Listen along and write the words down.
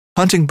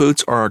Hunting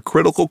boots are a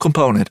critical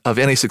component of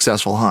any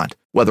successful hunt.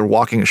 Whether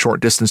walking a short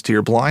distance to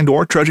your blind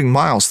or trudging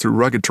miles through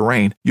rugged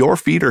terrain, your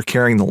feet are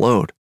carrying the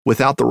load.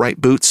 Without the right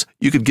boots,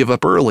 you could give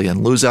up early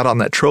and lose out on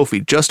that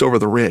trophy just over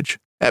the ridge.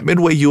 At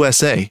Midway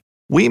USA,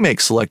 we make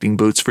selecting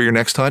boots for your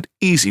next hunt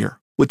easier.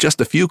 With just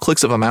a few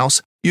clicks of a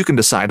mouse, you can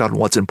decide on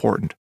what's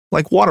important,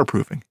 like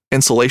waterproofing,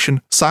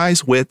 insulation,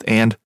 size, width,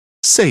 and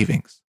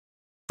savings.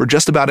 For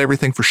just about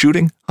everything for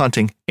shooting,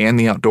 hunting, and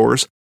the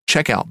outdoors,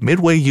 check out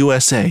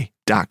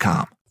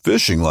MidwayUSA.com.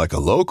 Fishing like a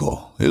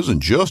local isn't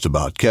just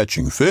about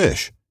catching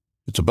fish.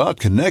 It's about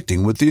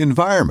connecting with the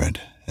environment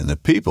and the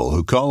people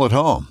who call it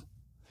home.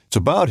 It's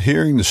about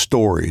hearing the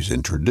stories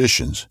and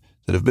traditions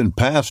that have been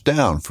passed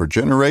down for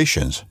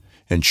generations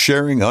and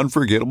sharing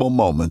unforgettable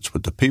moments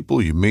with the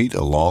people you meet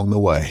along the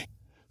way.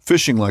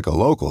 Fishing like a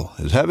local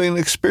is having an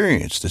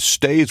experience that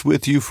stays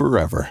with you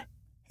forever.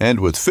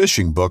 And with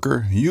Fishing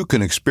Booker, you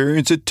can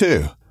experience it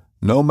too,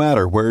 no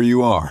matter where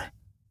you are.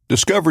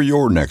 Discover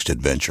your next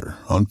adventure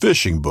on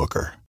Fishing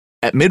Booker.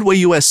 At Midway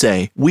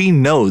USA, we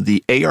know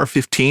the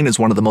AR-15 is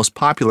one of the most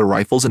popular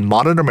rifles in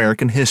modern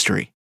American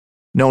history.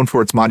 Known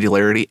for its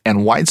modularity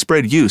and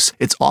widespread use,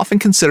 it's often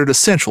considered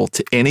essential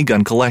to any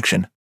gun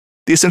collection.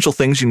 The essential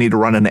things you need to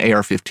run an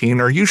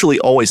AR-15 are usually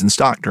always in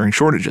stock during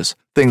shortages,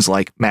 things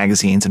like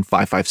magazines and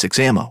 5.56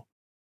 ammo.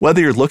 Whether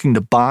you're looking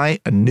to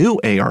buy a new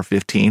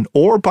AR-15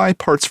 or buy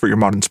parts for your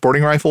modern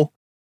sporting rifle,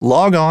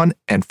 log on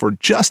and for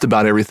just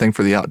about everything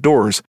for the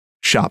outdoors,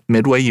 shop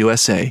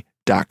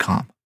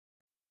MidwayUSA.com.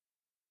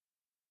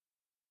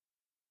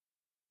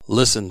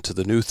 Listen to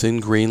the new Thin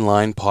Green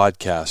Line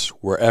podcast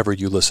wherever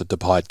you listen to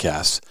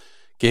podcasts.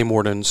 Game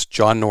wardens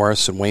John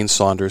Norris and Wayne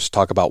Saunders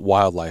talk about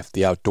wildlife,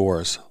 the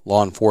outdoors,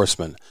 law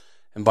enforcement,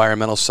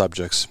 environmental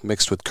subjects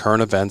mixed with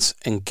current events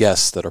and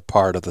guests that are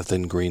part of the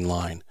Thin Green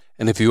Line.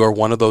 And if you are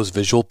one of those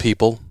visual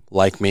people,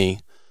 like me,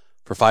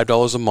 for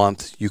 $5 a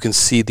month, you can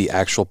see the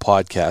actual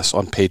podcast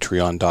on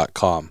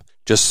Patreon.com.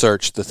 Just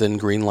search the Thin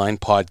Green Line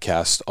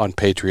podcast on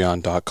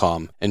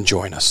Patreon.com and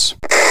join us.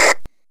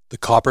 The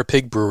Copper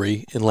Pig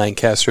Brewery in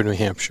Lancaster, New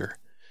Hampshire,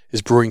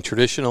 is brewing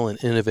traditional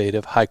and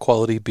innovative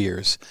high-quality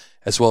beers,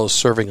 as well as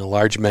serving a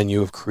large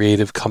menu of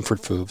creative comfort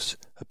foods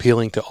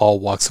appealing to all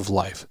walks of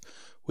life,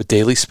 with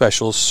daily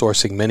specials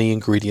sourcing many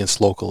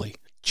ingredients locally.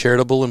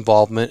 Charitable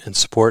involvement and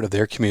support of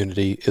their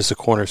community is the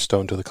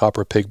cornerstone to the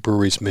Copper Pig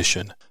Brewery's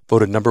mission.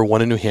 Voted number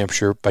 1 in New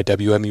Hampshire by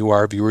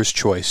WMUR Viewers'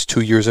 Choice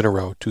 2 years in a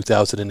row,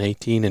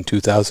 2018 and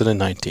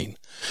 2019.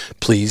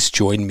 Please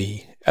join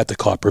me at the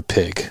Copper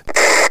Pig.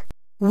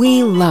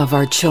 We love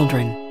our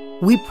children.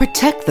 We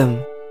protect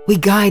them. We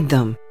guide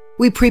them.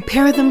 We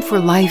prepare them for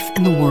life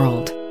in the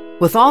world.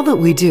 With all that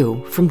we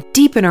do, from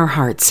deep in our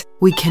hearts,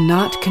 we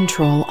cannot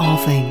control all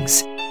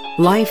things.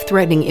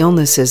 Life-threatening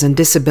illnesses and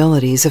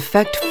disabilities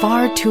affect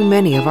far too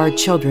many of our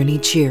children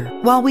each year.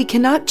 While we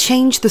cannot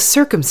change the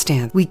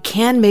circumstance, we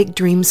can make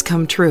dreams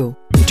come true.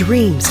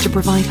 Dreams to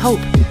provide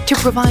hope, to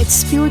provide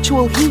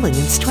spiritual healing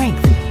and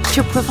strength,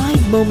 to provide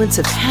moments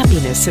of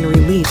happiness and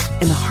relief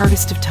in the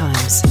hardest of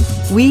times.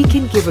 We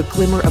can give a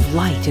glimmer of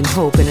light and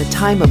hope in a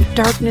time of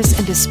darkness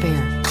and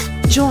despair.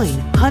 Join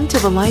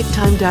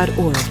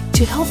huntofalifetime.org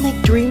to help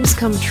make dreams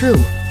come true,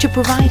 to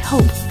provide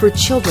hope for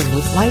children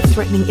with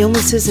life-threatening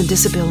illnesses and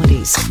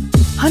disabilities.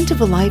 Hunt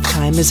of a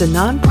Lifetime is a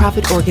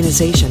non-profit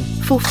organization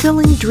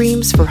fulfilling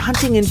dreams for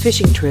hunting and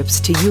fishing trips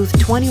to youth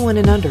 21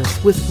 and under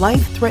with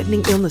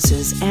life-threatening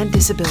illnesses and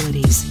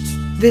disabilities.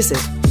 Visit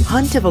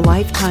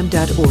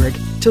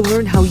huntofalifetime.org to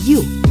learn how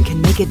you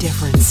can make a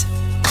difference.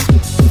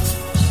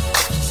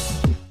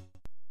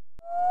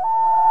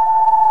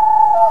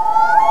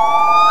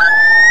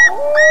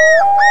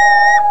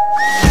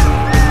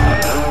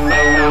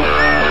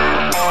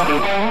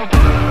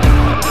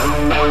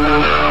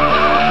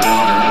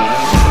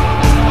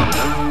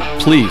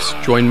 Please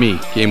join me,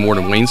 Game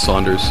Warden Wayne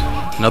Saunders,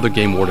 and other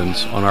game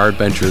wardens on our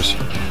adventures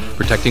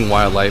protecting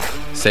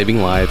wildlife,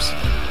 saving lives,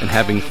 and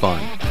having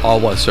fun, all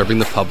while serving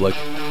the public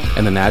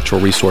and the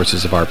natural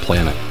resources of our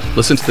planet.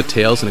 Listen to the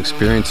tales and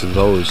experiences of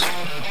those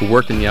who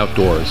work in the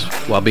outdoors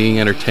while being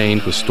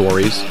entertained with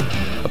stories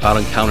about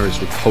encounters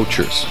with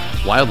poachers,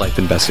 wildlife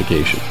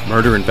investigation,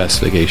 murder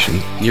investigation,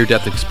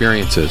 near-death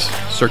experiences,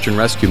 search and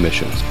rescue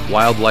missions,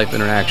 wildlife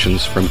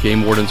interactions from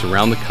game wardens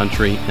around the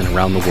country and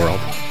around the world.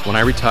 When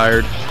I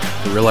retired,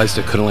 I realized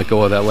I couldn't let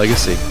go of that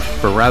legacy,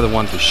 but rather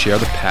wanted to share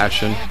the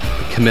passion,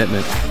 the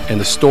commitment, and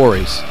the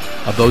stories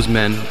of those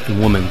men and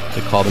women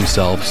that call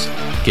themselves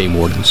game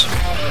wardens.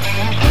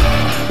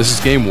 This is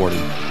Game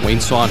Warden Wayne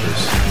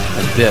Saunders,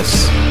 and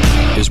this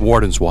is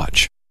Warden's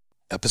Watch.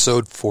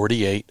 Episode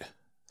 48,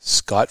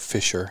 Scott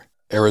Fisher,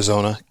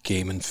 Arizona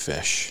Game and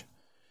Fish.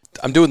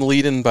 I'm doing the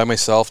lead-in by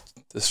myself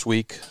this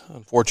week.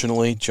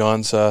 Unfortunately,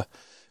 John's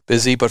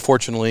busy, but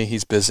fortunately,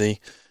 he's busy.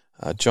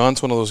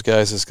 John's one of those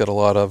guys that's got a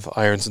lot of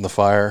irons in the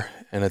fire,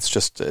 and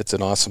it's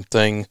an awesome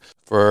thing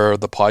for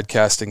the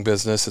podcasting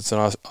business. It's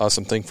an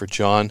awesome thing for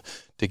John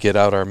to get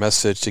out our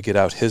message, to get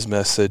out his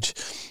message.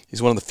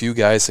 He's one of the few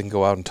guys that can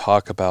go out and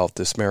talk about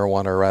this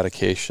marijuana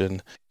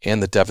eradication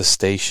and the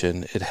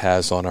devastation it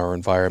has on our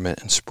environment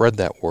and spread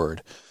that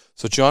word.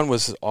 So John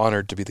was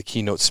honored to be the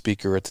keynote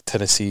speaker at the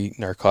Tennessee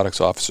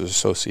Narcotics Officers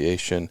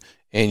Association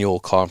annual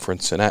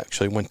conference, and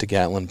actually went to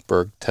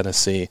Gatlinburg,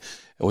 Tennessee,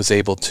 and was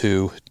able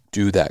to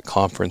do that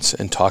conference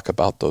and talk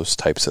about those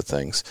types of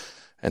things.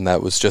 And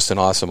that was just an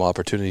awesome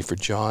opportunity for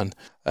John.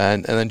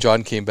 And then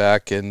John came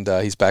back, and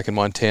he's back in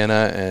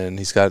Montana, and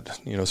he's got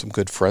some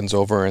good friends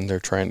over, and they're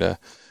trying to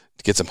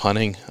get some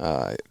hunting.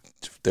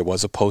 There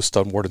was a post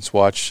on Warden's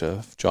Watch.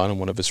 John and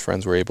one of his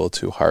friends were able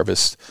to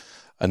harvest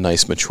a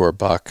nice mature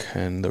buck,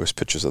 and there was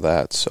pictures of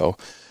that. So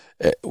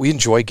we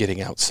enjoy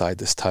getting outside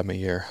this time of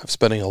year. I'm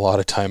spending a lot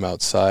of time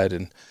outside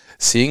and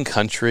seeing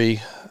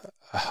country,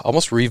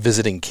 almost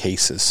revisiting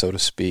cases, so to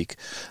speak.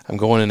 I'm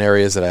going in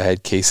areas that I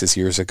had cases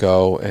years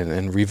ago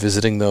and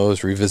revisiting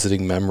those,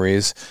 revisiting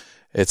memories.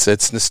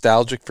 It's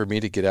nostalgic for me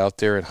to get out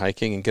there and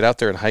hiking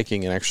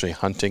and actually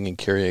hunting and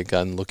carrying a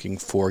gun looking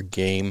for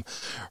game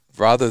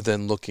rather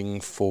than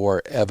looking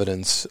for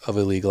evidence of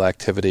illegal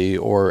activity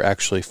or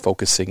actually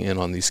focusing in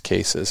on these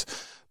cases.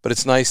 But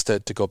it's nice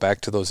to go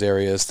back to those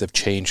areas. They've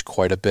changed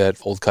quite a bit,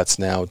 old cuts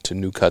now to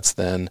new cuts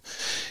then.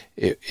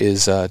 It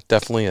is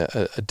definitely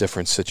a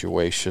different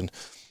situation.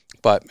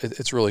 But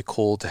it's really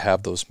cool to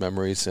have those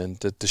memories and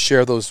to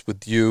share those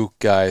with you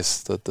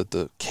guys,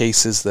 the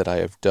cases that I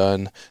have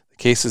done, the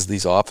cases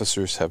these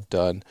officers have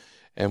done,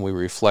 and we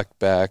reflect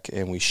back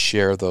and we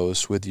share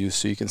those with you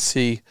so you can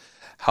see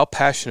how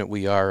passionate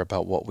we are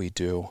about what we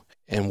do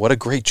and what a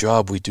great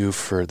job we do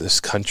for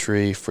this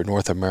country, for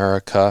North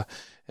America,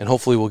 and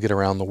hopefully we'll get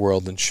around the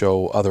world and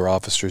show other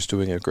officers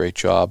doing a great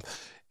job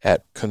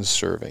at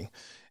conserving.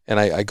 And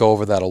I go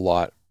over that a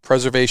lot.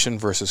 Preservation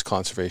versus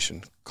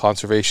conservation.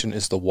 Conservation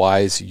is the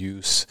wise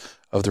use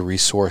of the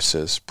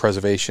resources.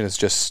 Preservation is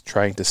just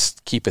trying to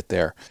keep it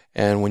there.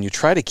 And when you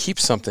try to keep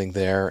something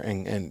there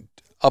and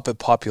up a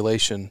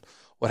population,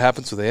 what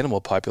happens with the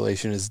animal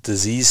population is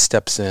disease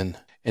steps in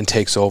and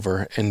takes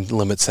over and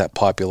limits that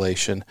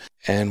population.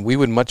 And we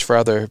would much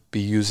rather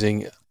be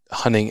using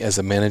hunting as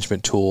a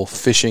management tool,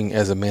 fishing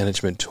as a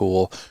management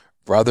tool,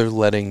 rather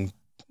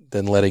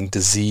than letting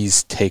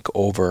disease take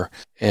over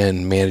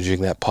and managing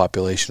that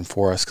population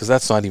for us, because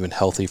that's not even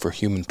healthy for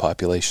human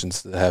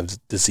populations that have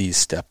disease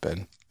step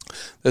in.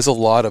 There's a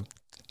lot of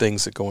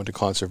things that go into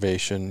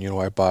conservation.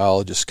 Our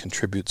biologists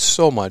contribute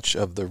so much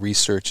of the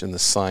research and the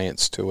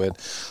science to it.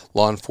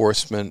 Law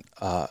enforcement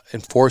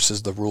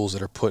enforces the rules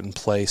that are put in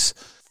place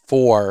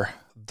for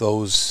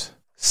those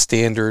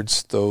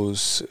standards,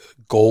 those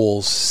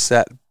goals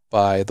set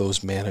by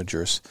those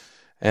managers.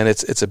 And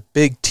it's a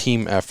big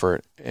team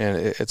effort, and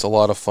it's a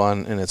lot of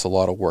fun, and it's a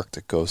lot of work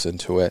that goes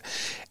into it.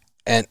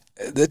 And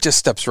that just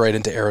steps right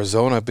into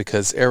Arizona,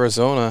 because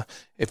Arizona,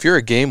 if you're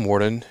a game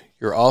warden,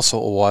 you're also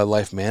a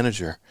wildlife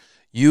manager.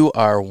 You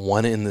are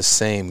one in the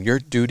same. Your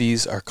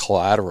duties are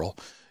collateral.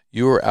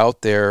 You are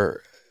out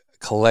there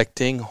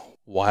collecting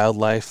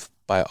wildlife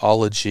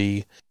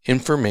biology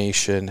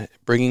information,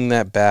 bringing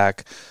that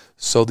back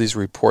so these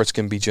reports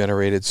can be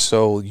generated,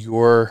 so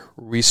your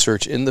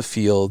research in the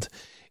field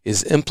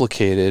is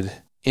implicated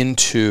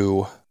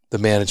into the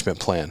management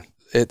plan.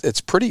 It's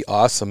pretty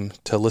awesome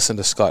to listen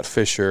to Scott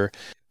Fisher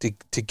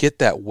to get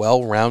that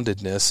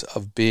well-roundedness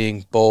of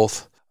being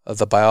both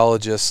the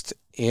biologist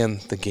and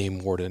the game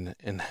warden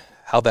and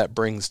how that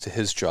brings to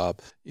his job.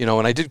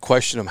 And I did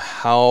question him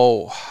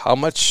how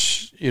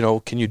much,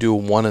 can you do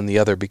one and the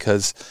other,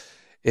 because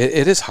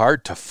it is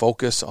hard to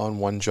focus on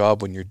one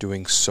job when you're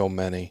doing so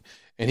many.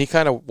 And he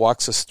kind of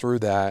walks us through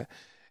that,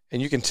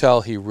 and you can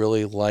tell he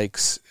really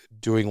likes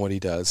doing what he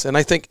does. And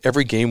I think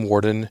every game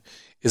warden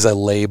is a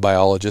lay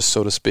biologist,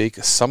 so to speak.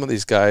 Some of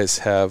these guys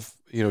have,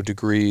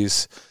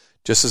 degrees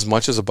just as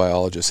much as a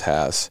biologist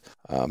has.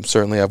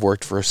 Certainly I've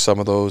worked for some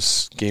of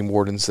those game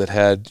wardens that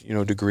had,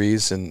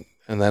 degrees, and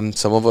then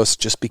some of us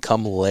just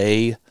become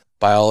lay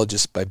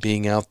biologists by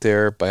being out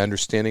there, by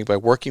understanding, by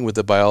working with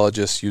the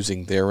biologists,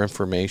 using their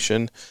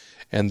information,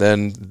 and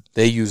then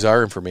they use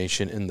our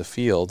information in the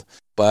field.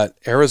 But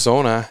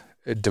Arizona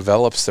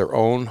develops their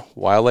own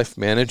wildlife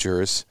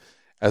managers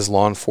as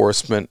law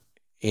enforcement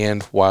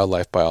and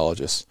wildlife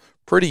biologists.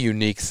 Pretty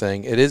unique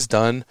thing. It is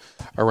done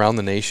around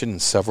the nation in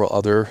several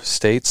other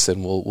states,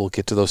 and we'll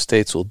get to those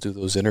states. We'll do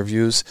those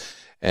interviews,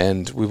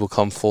 and we will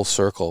come full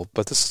circle.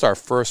 But this is our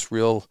first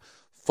real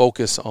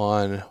focus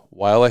on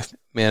wildlife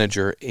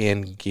manager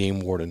and game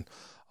warden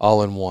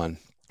all in one.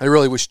 I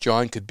really wish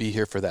John could be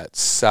here for that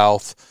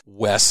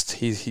Southwest.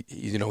 He's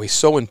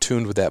so in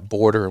tune with that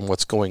border and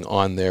what's going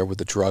on there with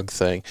the drug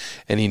thing,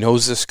 and he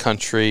knows this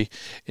country,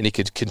 and he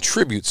could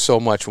contribute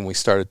so much when we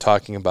started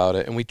talking about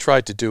it. And we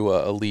tried to do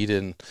a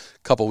lead-in a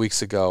couple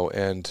weeks ago,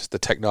 and the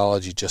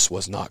technology just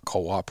was not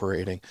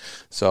cooperating.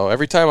 So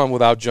every time I'm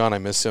without John, I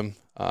miss him.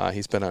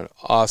 He's been an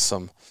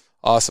awesome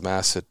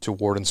asset to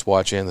Warden's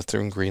Watch and the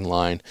Third Green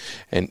Line,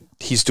 and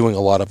he's doing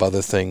a lot of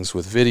other things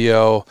with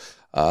video.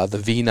 The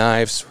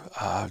V-knives,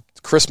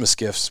 Christmas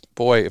gifts.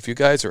 Boy, if you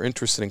guys are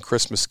interested in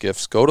Christmas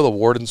gifts, go to the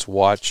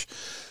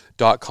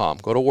wardenswatch.com.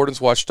 Go to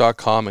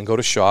wardenswatch.com and go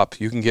to shop.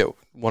 You can get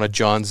one of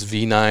John's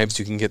V-knives.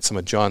 You can get some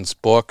of John's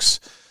books.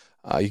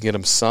 You can get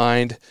them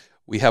signed.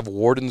 we have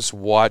Warden's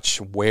Watch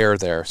wear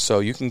there. So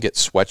you can get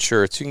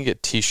sweatshirts, you can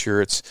get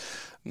T-shirts.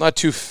 I'm not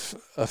too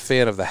a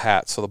fan of the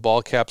hat. So the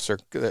ball caps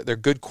they're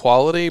good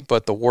quality,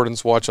 but the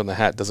Warden's Watch on the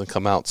hat doesn't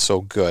come out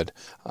so good.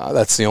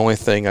 That's the only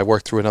thing. I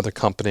work through another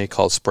company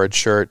called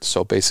Spreadshirt.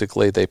 So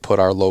basically they put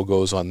our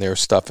logos on their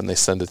stuff and they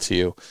send it to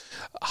you.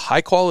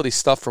 High quality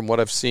stuff from what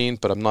I've seen,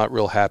 but I'm not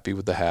real happy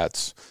with the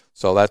hats.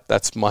 So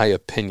that's my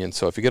opinion.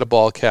 So if you get a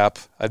ball cap,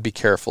 I'd be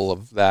careful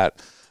of that.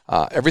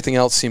 Everything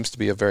else seems to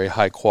be a very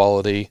high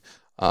quality.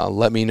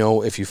 Let me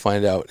know if you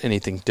find out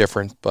anything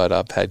different, but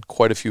I've had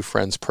quite a few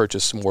friends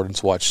purchase some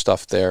Warden's Watch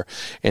stuff there,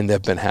 and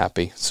they've been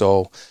happy.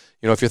 So,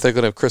 if you're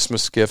thinking of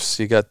Christmas gifts,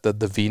 you got the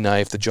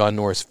V-knife, the John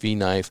Norris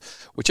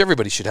V-knife, which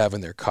everybody should have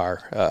in their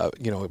car.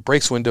 It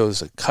breaks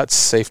windows, it cuts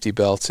safety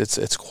belts.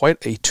 It's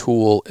quite a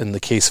tool in the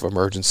case of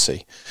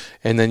emergency.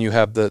 And then you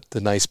have the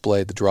nice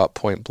blade, the drop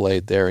point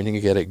blade there, and you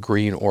can get it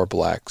green or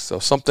black. So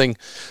something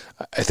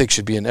I think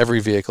should be in every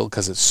vehicle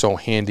because it's so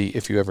handy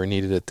if you ever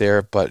needed it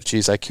there. But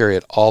geez, I carry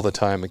it all the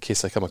time in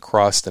case I come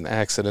across an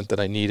accident that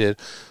I need it,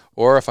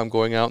 or if I'm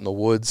going out in the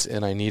woods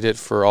and I need it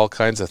for all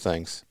kinds of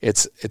things.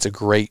 It's a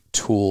great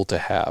tool to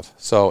have.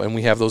 So, and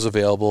we have those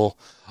available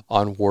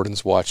on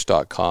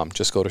wardenswatch.com.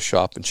 Just go to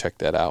shop and check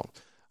that out.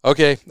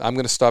 Okay, I'm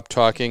going to stop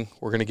talking.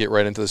 We're going to get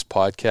right into this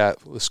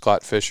podcast with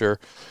Scott Fisher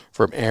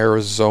from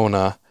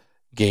Arizona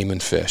Game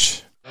and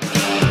Fish.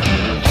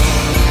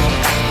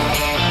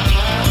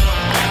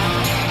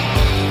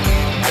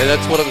 And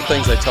that's one of the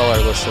things I tell our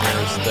listeners,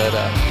 that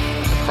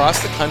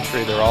across the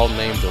country, they're all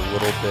named a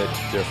little bit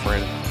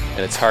different,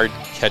 and it's hard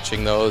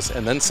catching those.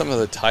 And then some of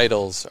the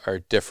titles are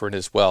different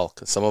as well,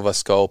 because some of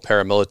us go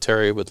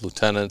paramilitary with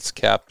lieutenants,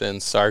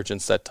 captains,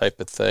 sergeants, that type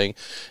of thing,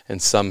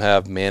 and some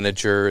have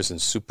managers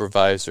and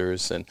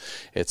supervisors, and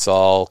it's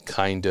all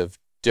kind of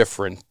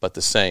different but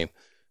the same.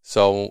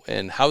 So,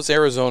 and how's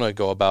Arizona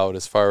go about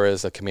as far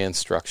as a command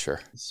structure?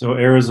 So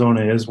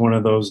Arizona is one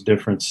of those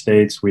different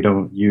states. We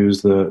don't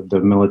use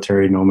the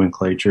military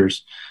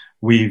nomenclatures.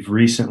 We've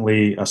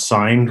recently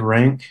assigned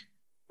rank,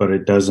 but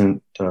it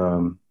doesn't,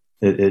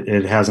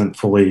 it hasn't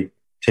fully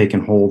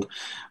taken hold.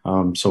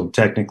 So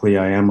technically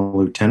I am a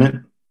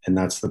lieutenant, and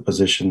that's the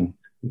position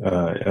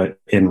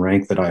in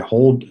rank that I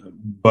hold,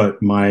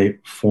 but my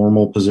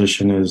formal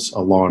position is a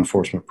law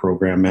enforcement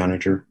program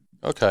manager.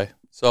 Okay.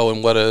 So,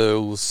 and what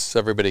does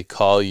everybody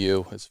call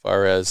you as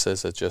far as,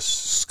 is it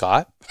just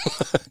Scott?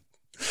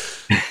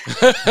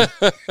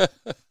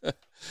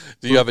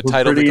 Do you have a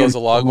title that goes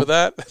along with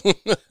that?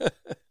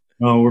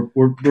 No,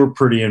 we're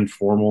pretty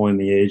informal in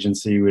the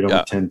agency. We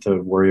don't tend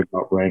to worry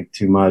about rank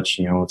too much.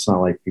 It's not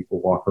like people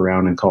walk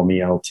around and call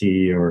me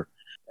LT or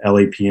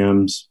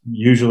LAPMs.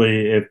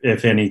 Usually,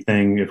 if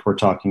anything, if we're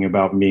talking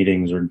about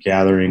meetings or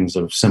gatherings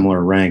of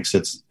similar ranks,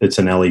 it's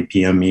an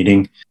LAPM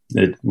meeting.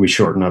 We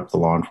shorten up the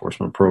law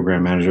enforcement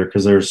program manager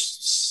because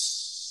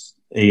there's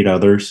 8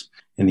 others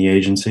in the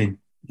agency,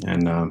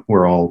 and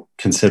we're all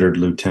considered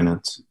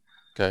lieutenants.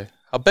 Okay.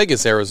 How big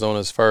is Arizona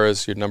as far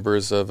as your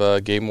numbers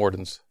of game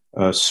wardens?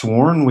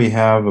 Sworn, we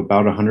have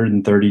about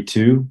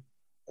 132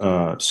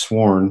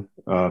 sworn.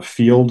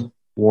 Field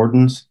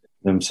wardens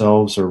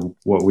themselves are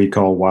what we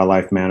call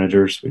wildlife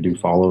managers. We do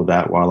follow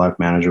that wildlife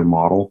manager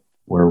model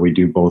where we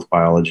do both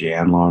biology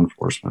and law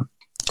enforcement.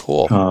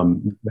 Cool.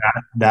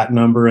 That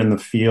number in the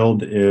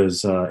field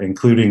is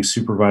including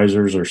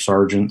supervisors or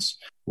sergeants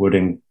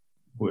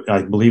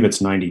I believe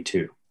it's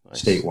 92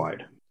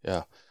 statewide.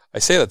 Yeah. I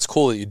say that's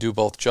cool that you do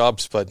both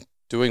jobs, but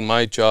doing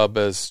my job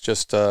as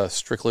just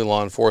strictly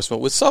law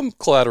enforcement with some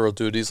collateral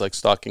duties like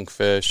stalking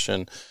fish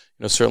and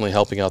certainly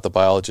helping out the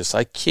biologists,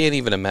 I can't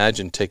even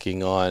imagine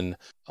taking on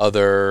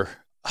other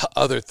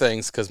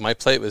things because my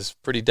plate was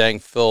pretty dang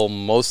full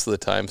most of the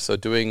time. So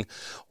doing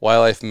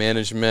wildlife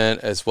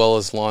management as well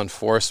as law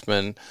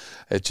enforcement,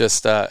 it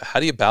just how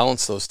do you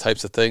balance those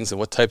types of things, and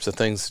what types of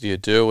things do you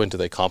do, and do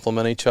they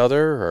complement each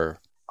other? Or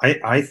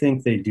I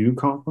think they do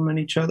complement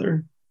each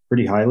other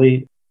pretty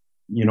highly.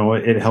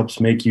 It helps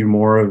make you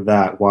more of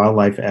that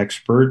wildlife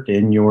expert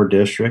in your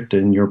district,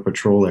 in your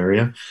patrol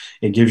area.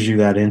 It gives you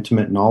that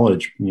intimate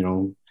knowledge.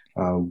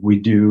 We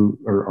do,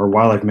 or our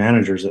wildlife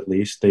managers at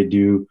least, they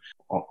do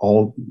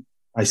all,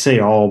 I say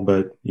all,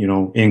 but,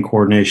 in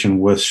coordination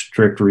with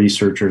strict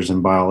researchers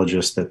and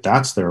biologists,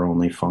 that's their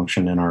only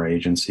function in our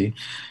agency.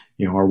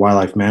 Our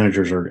wildlife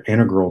managers are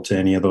integral to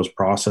any of those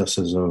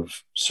processes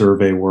of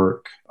survey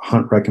work,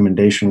 hunt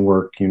recommendation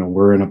work.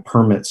 We're in a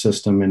permit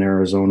system in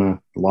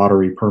Arizona,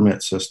 lottery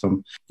permit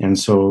system. And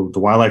so the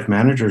wildlife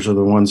managers are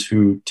the ones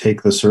who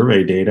take the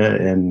survey data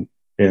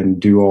and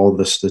do all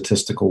the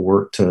statistical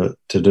work to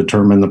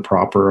determine the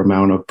proper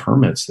amount of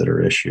permits that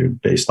are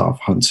issued based off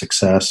hunt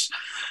success,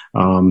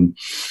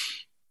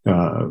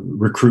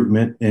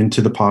 recruitment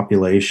into the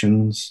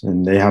populations,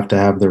 and they have to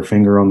have their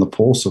finger on the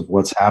pulse of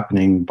what's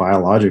happening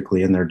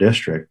biologically in their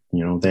district.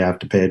 They have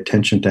to pay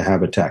attention to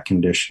habitat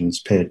conditions,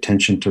 pay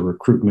attention to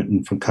recruitment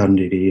and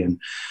fecundity,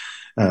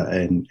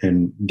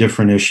 and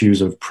different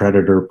issues of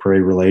predator-prey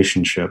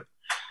relationship.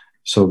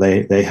 So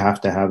they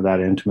have to have that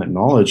intimate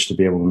knowledge to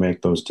be able to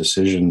make those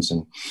decisions,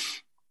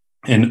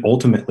 and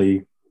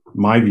ultimately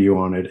my view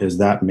on it is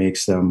that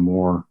makes them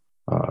more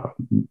of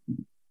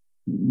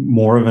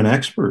an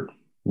expert.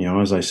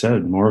 As I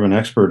said, more of an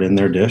expert in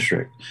their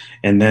district.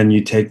 And then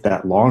you take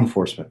that law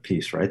enforcement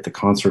piece, right? The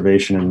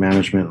conservation and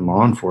management and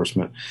law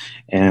enforcement,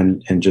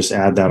 and just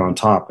add that on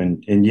top.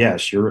 And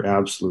yes, you're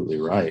absolutely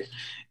right.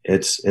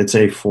 It's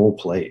a full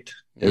plate.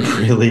 It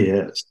really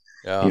is.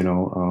 Yeah.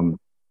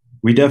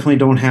 We definitely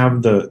don't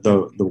have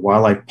the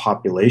wildlife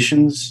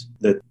populations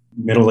that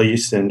Middle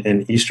East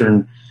and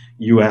Eastern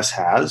U.S.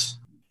 has.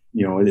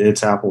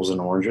 It's apples and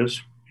oranges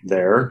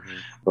there.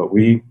 But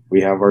we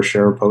have our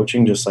share of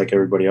poaching just like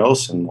everybody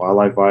else, and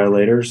wildlife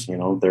violators,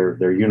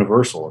 they're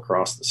universal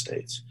across the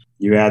states.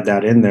 You add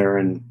that in there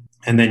and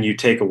then you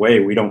take away,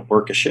 we don't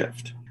work a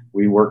shift.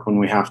 We work when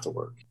we have to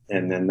work.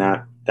 And then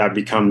that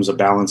becomes a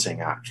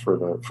balancing act for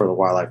the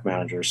wildlife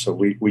managers. So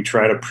we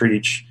try to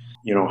preach,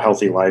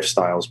 healthy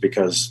lifestyles,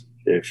 because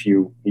if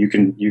you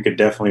could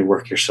definitely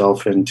work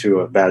yourself into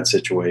a bad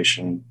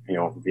situation,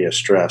 via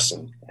stress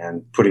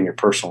and putting your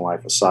personal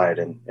life aside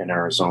in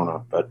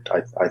Arizona. But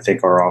I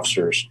think our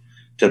officers,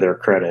 to their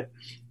credit,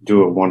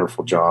 do a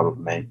wonderful job of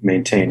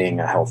maintaining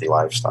a healthy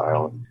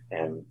lifestyle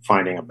and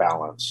finding a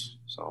balance.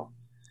 So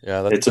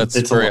yeah,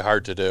 that's very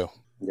hard to do.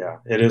 Yeah,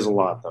 it is a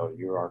lot, though.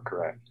 You are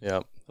correct.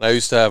 Yeah. I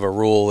used to have a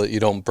rule that you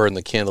don't burn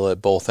the candle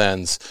at both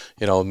ends,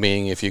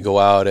 meaning if you go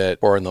out at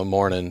 4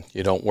 a.m,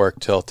 you don't work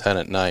till 10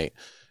 at night.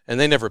 And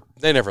they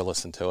never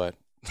listened to it.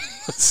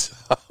 So,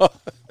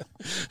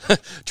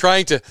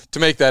 trying to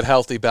make that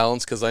healthy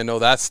balance, because I know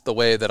that's the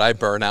way that I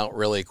burn out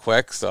really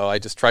quick. So I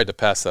just tried to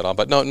pass that on.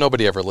 But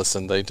nobody ever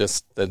listened.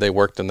 They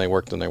worked and they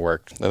worked and they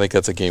worked. I think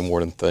that's a game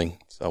warden thing.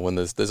 So when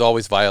there's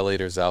always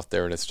violators out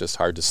there, and it's just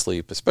hard to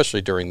sleep,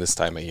 especially during this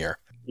time of year.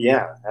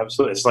 Yeah,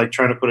 absolutely. It's like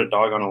trying to put a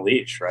dog on a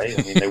leash, right?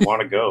 I mean, they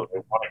want to go, they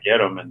want to get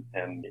them,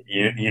 and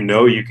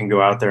you can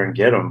go out there and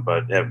get them,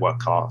 but at what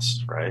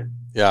cost, right?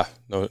 Yeah,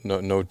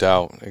 no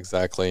doubt,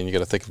 exactly. And you got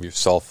to think of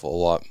yourself a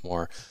lot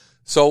more.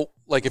 So,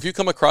 like, if you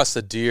come across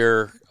a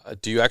deer,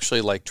 do you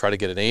actually try to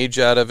get an age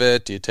out of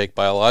it? Do you take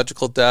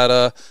biological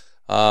data?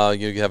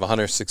 You have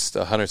 100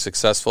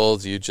 successful.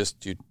 Do you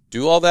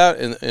do all that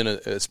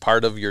as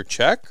part of your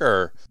check,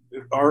 or?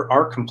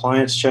 Our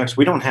compliance checks,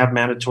 we don't have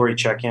mandatory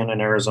check-in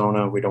in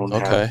Arizona. We don't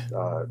have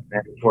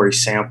mandatory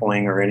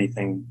sampling or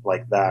anything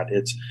like that.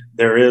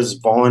 There is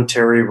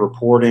voluntary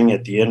reporting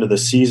at the end of the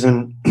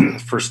season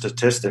for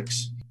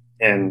statistics,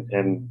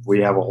 and we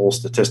have a whole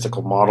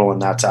statistical model,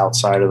 and that's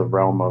outside of the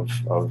realm of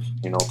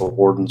the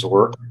warden's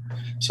work,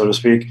 so to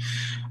speak.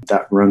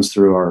 That runs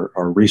through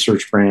our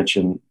research branch,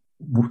 and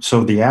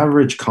so the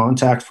average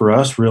contact for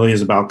us really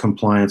is about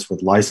compliance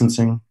with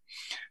licensing,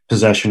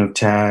 possession of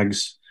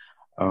tags,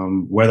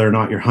 whether or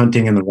not you're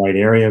hunting in the right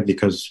area,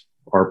 because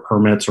our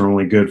permits are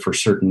only good for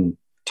certain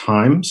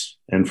times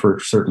and for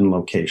certain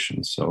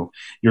locations. So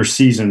your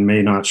season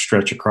may not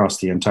stretch across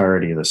the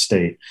entirety of the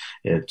state.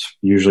 It's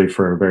usually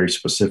for a very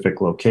specific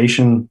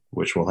location,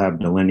 which will have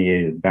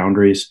delineated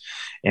boundaries,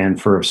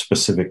 and for a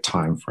specific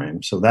time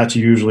frame. So that's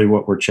usually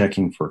what we're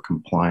checking for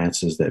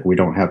compliance, is that we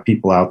don't have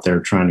people out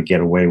there trying to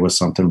get away with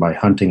something by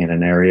hunting in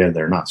an area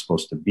they're not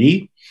supposed to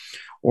be,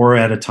 or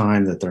at a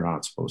time that they're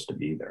not supposed to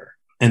be there.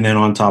 And then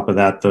on top of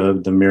that,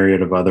 the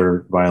myriad of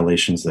other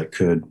violations that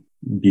could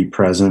be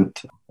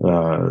present.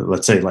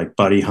 Let's say like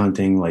buddy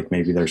hunting, like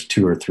maybe there's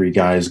 2 or 3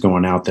 guys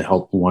going out to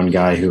help one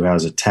guy who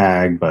has a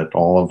tag, but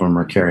all of them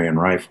are carrying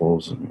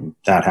rifles. And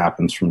that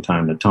happens from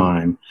time to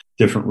time.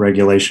 Different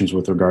regulations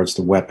with regards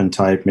to weapon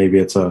type. Maybe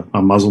it's a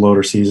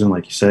muzzleloader season.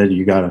 Like you said,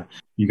 you got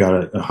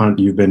a hunt,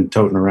 you've been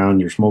toting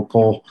around your smoke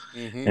pole,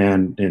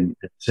 and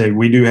say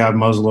we do have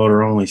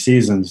muzzleloader only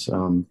seasons.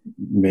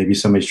 Maybe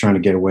somebody's trying to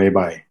get away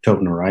by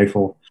toting a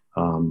rifle,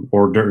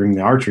 or during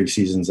the archery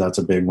seasons, that's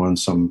a big one.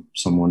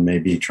 Someone may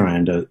be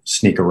trying to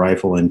sneak a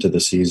rifle into the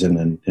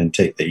season and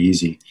take the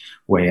easy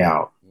way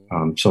out.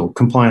 So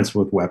compliance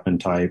with weapon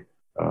type,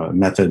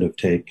 method of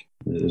take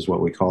is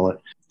what we call it.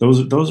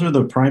 Those are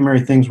the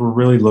primary things we're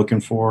really looking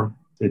for.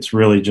 It's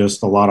really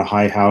just a lot of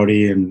hi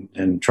howdy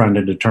and trying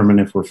to determine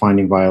if we're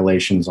finding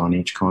violations on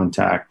each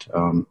contact.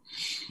 Not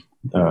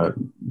a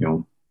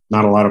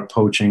lot of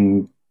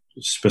poaching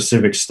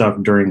specific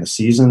stuff during the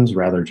seasons,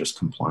 rather just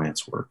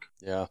compliance work.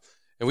 Yeah.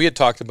 And we had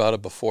talked about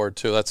it before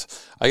too.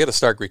 I got to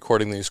start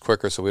recording these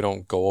quicker so we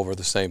don't go over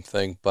the same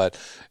thing. But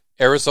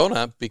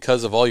Arizona,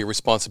 because of all your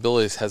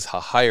responsibilities, has a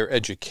higher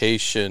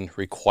education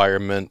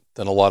requirement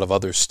than a lot of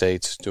other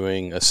states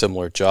doing a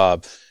similar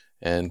job.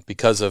 And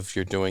because of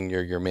you're doing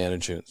your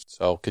management.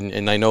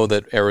 And I know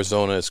that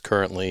Arizona is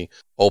currently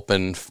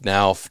open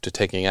now to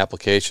taking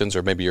applications,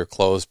 or maybe you're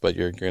closed, but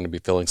you're going to be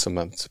filling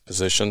some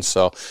positions.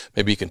 So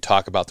maybe you can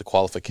talk about the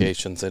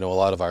qualifications. I know a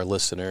lot of our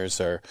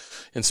listeners are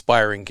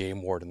inspiring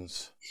game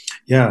wardens.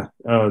 Yeah.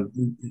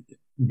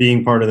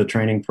 Being part of the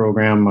training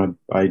program,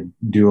 I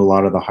do a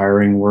lot of the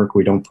hiring work.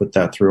 We don't put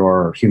that through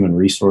our human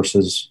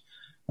resources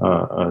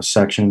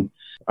section.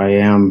 I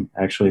am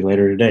actually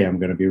later today, I'm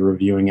going to be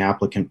reviewing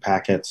applicant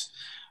packets.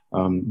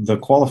 The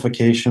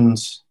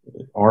qualifications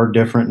are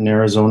different in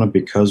Arizona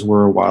because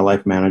we're a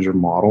wildlife manager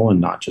model and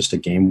not just a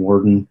game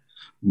warden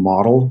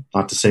model,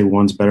 not to say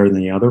one's better than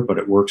the other, but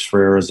it works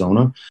for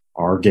Arizona.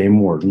 Our game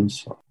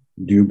wardens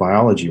do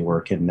biology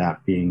work. And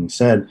that being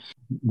said,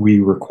 we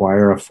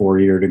require a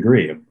 4-year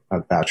degree, a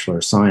Bachelor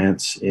of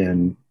Science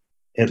in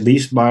at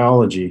least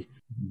biology,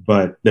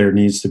 but there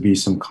needs to be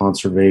some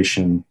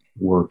conservation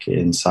work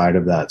inside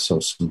of that. So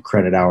some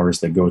credit hours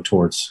that go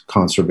towards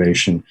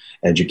conservation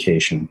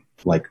education,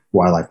 like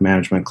wildlife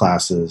management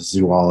classes,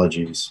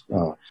 zoologies,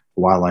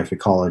 wildlife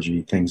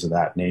ecology, things of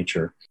that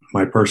nature.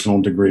 My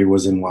personal degree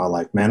was in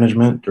wildlife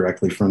management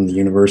directly from the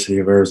University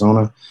of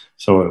Arizona.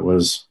 So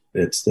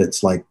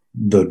it's like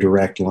the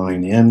direct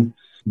line in,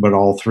 but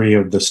all 3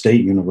 of the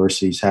state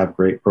universities have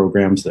great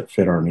programs that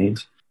fit our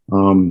needs.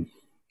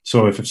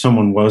 So if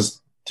someone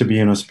was to be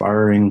an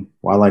aspiring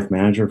wildlife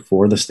manager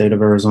for the state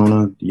of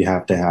Arizona, you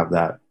have to have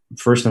that.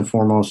 First and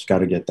foremost, got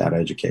to get that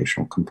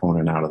educational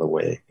component out of the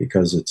way,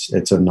 because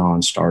it's a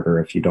non-starter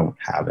if you don't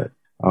have it.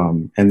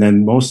 And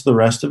then most of the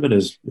rest of it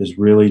is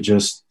really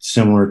just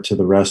similar to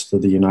the rest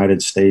of the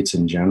United States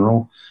in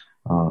general.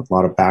 A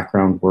lot of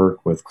background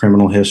work with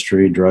criminal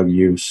history, drug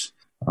use.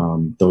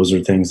 Those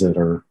are things that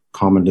are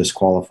common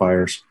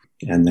disqualifiers.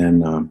 And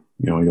then,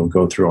 you'll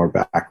go through our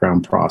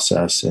background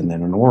process and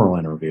then an oral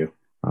interview.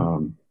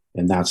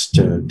 And that's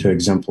to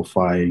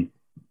exemplify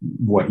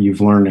what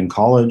you've learned in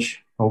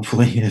college.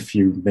 Hopefully, if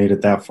you made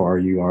it that far,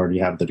 you already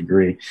have the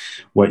degree.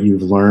 What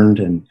you've learned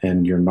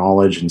and your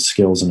knowledge and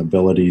skills and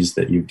abilities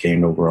that you've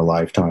gained over a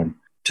lifetime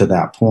to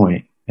that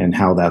point, and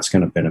how that's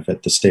going to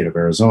benefit the state of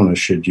Arizona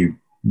should you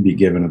be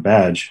given a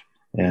badge,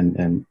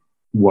 and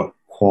what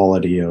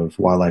quality of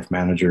wildlife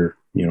manager,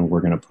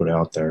 we're going to put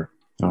out there.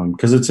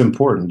 Because it's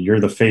important.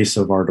 You're the face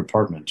of our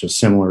department, just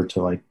similar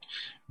to like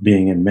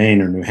being in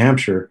Maine or New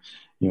Hampshire.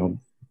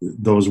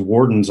 Those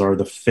wardens are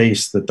the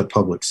face that the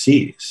public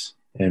sees.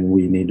 And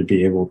we need to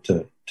be able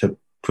to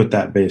put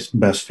that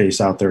best face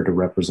out there to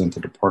represent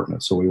the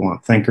department. So we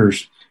want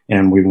thinkers,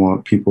 and we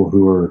want people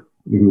who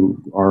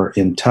are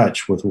in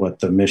touch with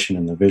what the mission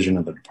and the vision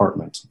of the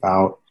department's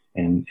about,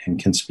 and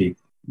can speak,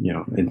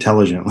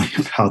 intelligently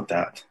about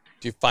that.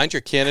 Do you find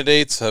your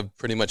candidates have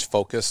pretty much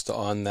focused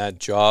on that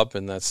job,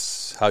 and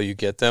that's how you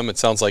get them? It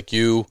sounds like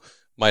you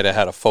might have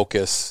had a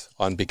focus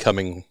on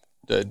doing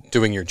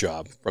your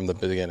job from the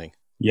beginning.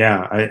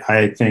 Yeah,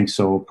 I think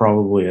so.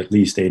 Probably at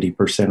least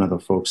 80% of the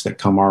folks that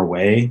come our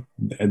way,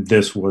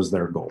 this was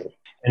their goal.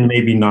 And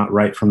maybe not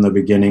right from the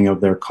beginning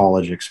of their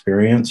college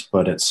experience,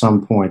 but at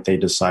some point they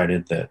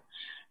decided that,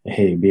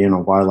 hey, being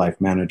a wildlife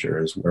manager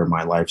is where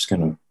my life's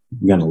gonna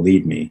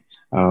lead me.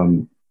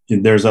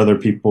 There's other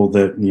people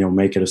that,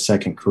 make it a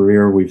second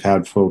career. We've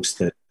had folks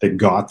that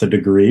got the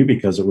degree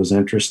because it was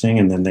interesting,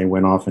 and then they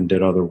went off and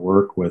did other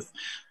work with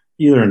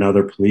either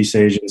another police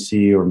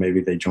agency, or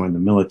maybe they joined the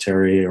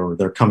military, or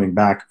they're coming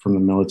back from the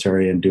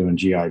military and doing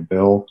GI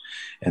Bill.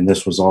 And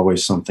this was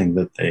always something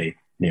that they,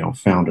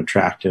 found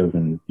attractive,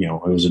 and,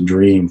 it was a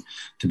dream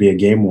to be a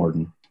game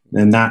warden.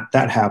 And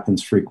that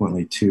happens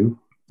frequently too.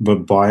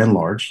 But by and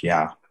large,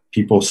 yeah,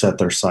 people set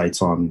their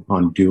sights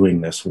on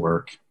doing this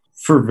work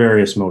for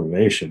various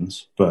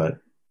motivations, but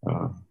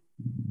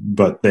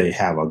they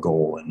have a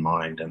goal in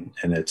mind,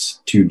 and it's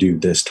to do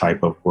this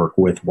type of work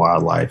with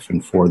wildlife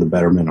and for the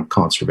betterment of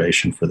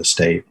conservation for the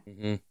state.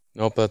 Mm-hmm.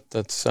 No, but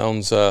that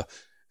sounds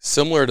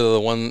similar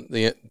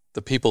to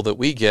the people that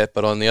we get,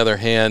 but on the other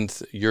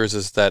hand, yours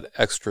is that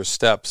extra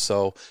step.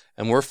 So,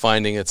 and we're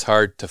finding it's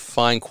hard to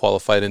find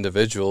qualified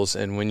individuals.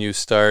 And when you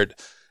start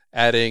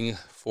adding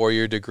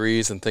 4-year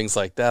degrees and things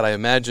like that, I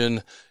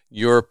imagine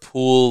your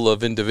pool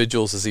of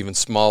individuals is even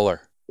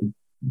smaller.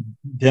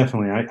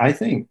 Definitely. I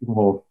think,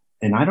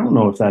 and I don't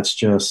know if that's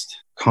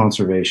just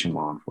conservation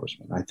law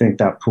enforcement. I think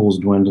that pool's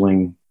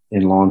dwindling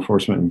in law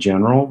enforcement in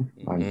general.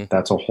 Mm-hmm.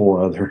 That's a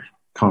whole other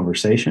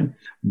conversation.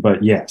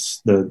 But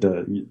yes,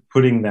 the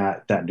putting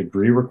that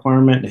degree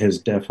requirement has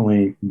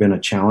definitely been a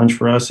challenge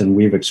for us, and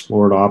we've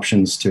explored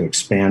options to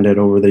expand it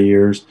over the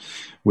years.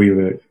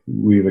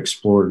 We've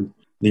explored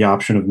the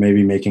option of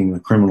maybe making the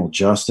criminal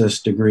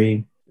justice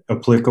degree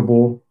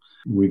applicable.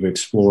 We've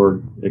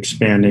explored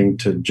expanding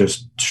to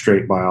just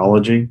straight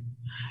biology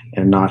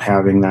and not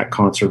having that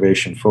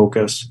conservation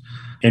focus.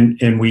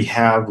 And we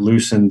have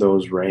loosened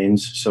those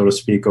reins, so to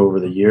speak, over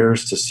the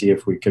years to see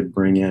if we could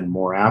bring in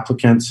more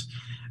applicants.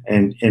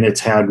 And it's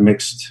had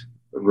mixed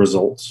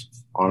results,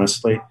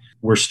 honestly.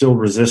 We're still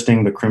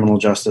resisting the criminal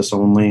justice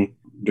only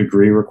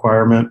degree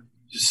requirement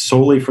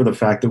solely for the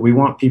fact that we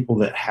want people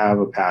that have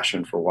a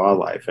passion for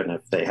wildlife. And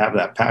if they have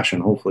that passion,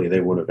 hopefully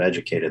they would have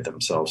educated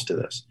themselves to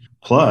this.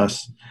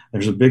 Plus,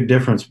 there's a big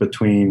difference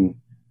between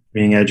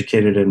being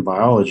educated in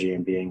biology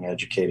and being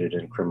educated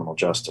in criminal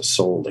justice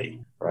solely,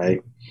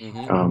 right?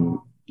 Mm-hmm.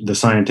 The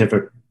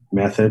scientific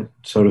method,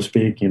 so to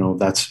speak,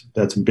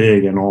 that's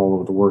big in all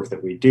of the work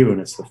that we do,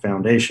 and it's the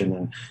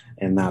foundation,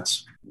 and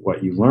that's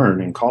what you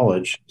learn in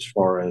college.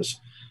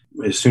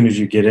 As soon as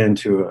you get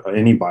into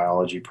any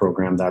biology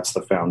program, that's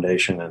the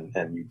foundation,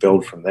 and you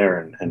build from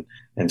there.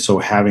 And so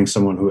having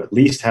someone who at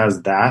least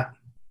has that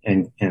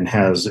and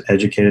has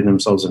educated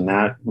themselves in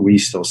that, we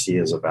still see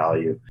as a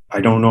value.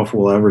 I don't know if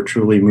we'll ever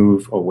truly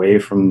move away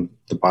from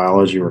the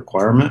biology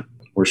requirement.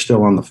 We're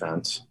still on the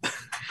fence,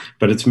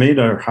 but it's made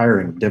our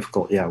hiring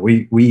difficult. Yeah,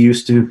 we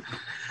used to.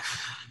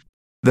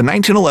 The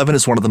 1911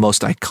 is one of the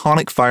most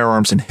iconic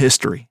firearms in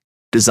history.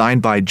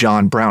 Designed by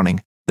John Browning,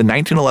 the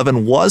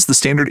 1911 was the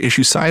standard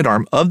issue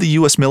sidearm of the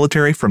U.S.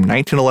 military from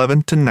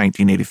 1911 to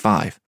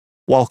 1985.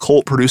 While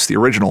Colt produced the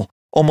original,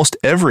 almost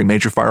every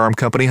major firearm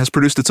company has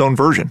produced its own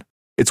version.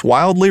 It's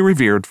wildly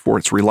revered for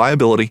its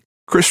reliability,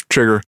 crisp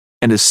trigger,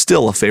 and is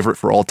still a favorite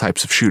for all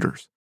types of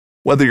shooters.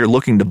 Whether you're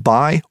looking to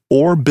buy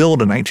or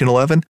build a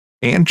 1911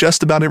 and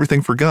just about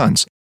everything for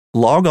guns,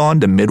 log on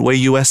to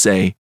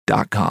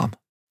MidwayUSA.com.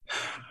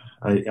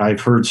 I've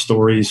heard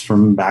stories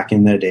from back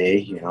in the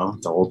day,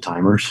 the old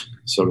timers,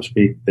 so to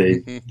speak.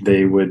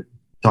 They would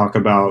talk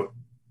about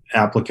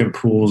applicant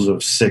pools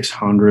of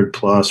 600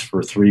 plus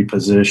for 3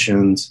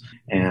 positions.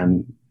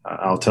 And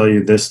I'll tell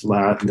you this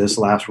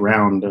last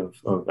round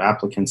of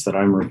applicants that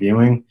I'm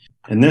reviewing,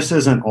 and this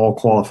isn't all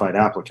qualified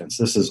applicants.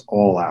 This is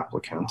all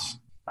applicants.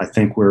 I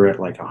think we're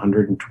at like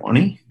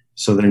 120.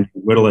 So then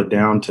you whittle it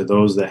down to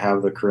those that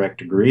have the correct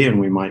degree, and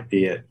we might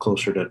be at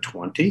closer to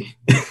 20,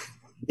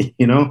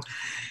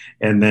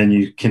 and then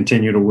you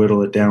continue to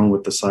whittle it down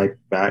with the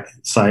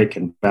psych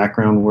and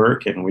background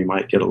work, and we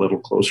might get a little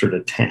closer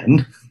to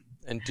 10.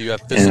 And do you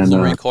have physical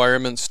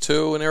requirements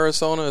too in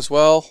Arizona as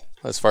well,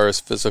 as far as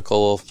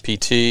physical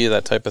PT,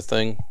 that type of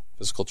thing,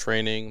 physical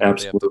training?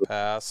 Absolutely. They have to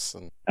pass.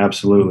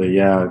 Absolutely,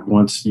 yeah.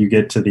 Once you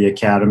get to the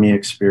academy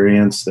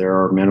experience, there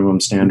are minimum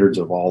standards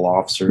of all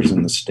officers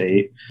in the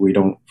state. We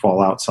don't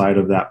fall outside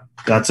of that.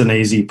 That's an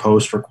AZ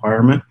post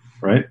requirement,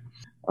 right?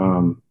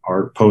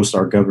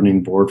 Our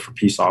governing board for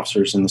peace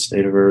officers in the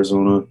state of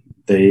Arizona,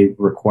 they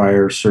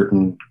require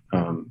certain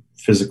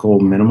physical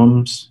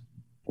minimums,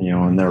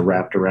 and they're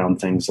wrapped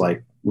around things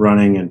like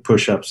running and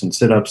push-ups and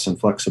sit-ups and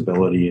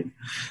flexibility and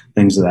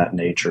things of that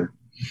nature.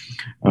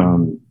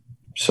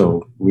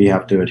 So we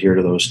have to adhere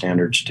to those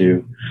standards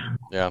too.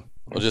 Yeah.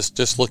 Well,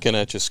 just looking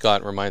at you,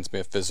 Scott, reminds me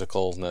of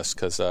physicalness,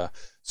 because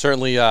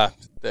certainly,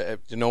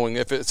 knowing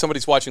if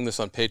somebody's watching this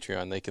on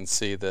Patreon, they can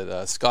see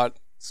that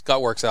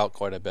Scott works out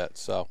quite a bit.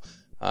 So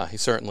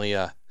he's certainly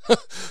one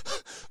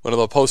of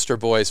the poster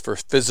boys for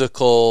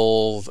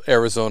physical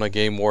Arizona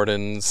game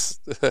wardens,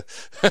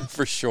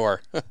 for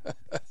sure.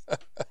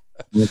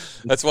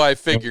 That's why I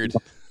figured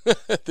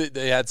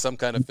they had some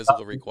kind of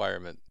physical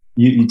requirement.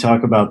 You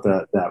talk about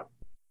that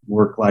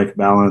work-life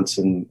balance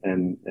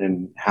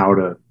and how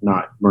to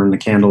not burn the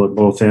candle at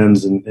both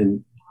ends.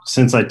 And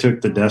since I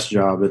took the desk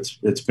job,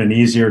 it's been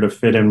easier to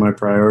fit in my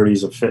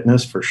priorities of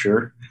fitness for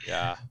sure.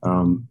 Yeah.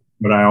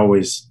 But I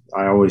always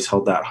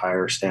held that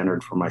higher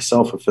standard for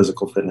myself of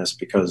physical fitness,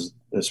 because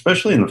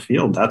especially in the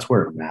field, that's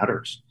where it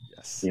matters.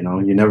 Yes. You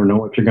never know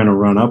what you're going to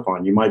run up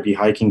on. You might be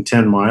hiking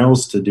 10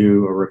 miles to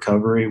do a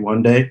recovery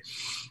one day,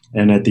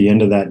 and at the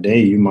end of that day,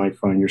 you might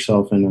find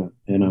yourself in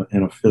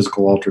a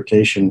physical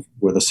altercation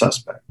with a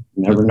suspect.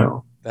 You never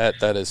know.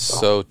 That is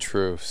so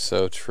true,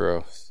 so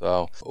true.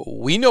 So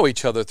we know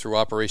each other through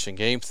Operation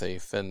Game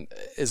Thief, and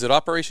is it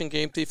Operation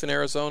Game Thief in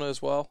Arizona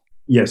as well?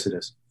 Yes, it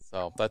is.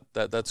 So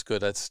that's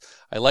good.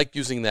 I like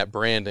using that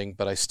branding,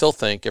 but I still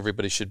think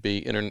everybody should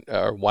be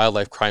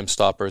Wildlife Crime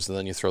Stoppers, and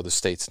then you throw the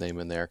state's name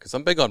in there, because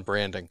I'm big on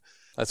branding.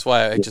 That's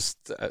why I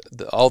just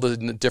all the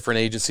different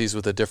agencies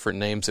with the different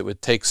names, it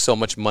would take so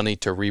much money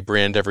to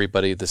rebrand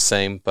everybody the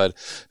same, but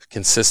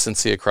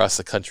consistency across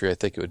the country, I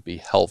think it would be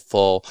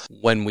helpful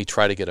when we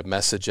try to get a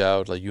message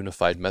out, a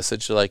unified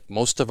message. Like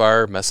most of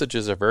our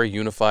messages are very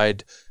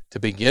unified to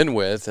begin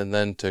with, and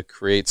then to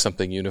create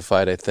something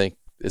unified, I think,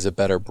 is a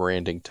better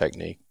branding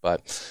technique.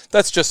 But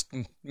that's just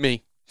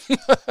me.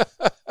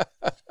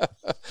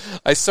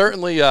 I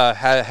certainly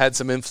had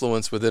some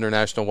influence with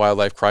International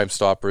Wildlife Crime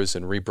Stoppers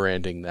and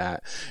rebranding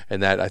that,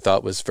 and that I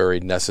thought was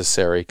very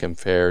necessary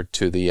compared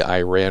to the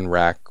Iran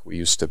RAC we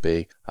used to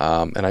be.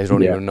 And I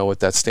don't even know what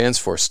that stands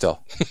for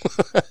still.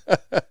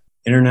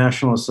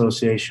 International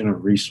Association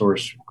of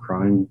Resource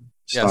Crime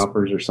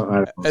Stoppers, yes. Or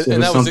something.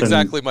 And that was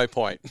exactly my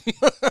point.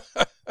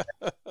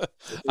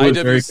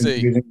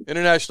 IWC,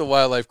 International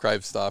Wildlife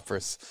Crime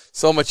Stoppers.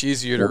 So much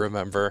easier to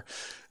remember.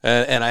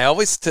 And I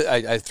always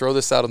I throw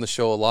this out on the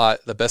show a lot.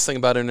 The best thing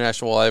about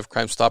International Wildlife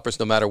Crime Stoppers,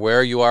 no matter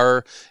where you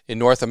are in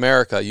North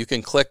America, you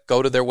can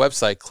go to their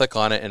website, click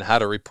on it, and how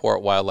to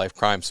report wildlife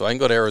crime. So I can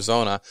go to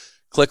Arizona,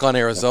 click on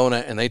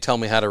Arizona, and they tell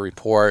me how to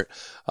report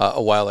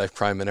a wildlife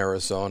crime in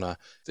Arizona.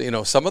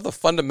 Some of the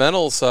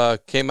fundamentals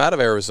came out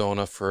of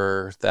Arizona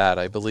for that.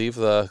 I believe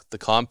the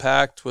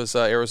compact was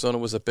Arizona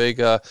was a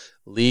big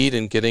lead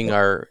in getting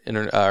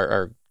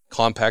our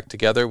compact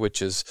together,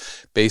 which is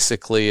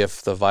basically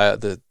if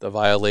the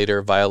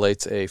violator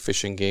violates a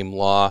fish and game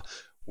law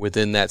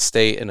within that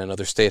state and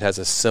another state has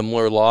a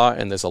similar law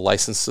and there's a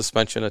license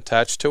suspension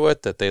attached to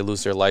it, that they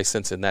lose their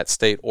license in that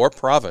state or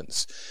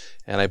province.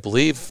 And I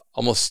believe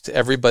almost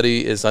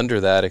everybody is under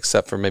that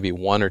except for maybe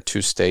 1 or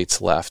 2 states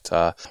left.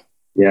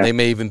 They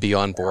may even be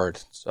on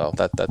board. So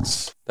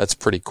that's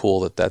pretty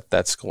cool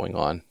that's going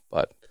on.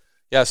 But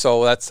Yeah,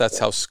 so that's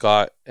how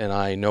Scott and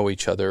I know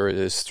each other,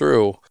 is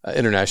through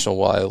International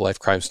Wildlife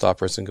Crime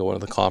Stoppers, and going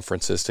to the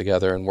conferences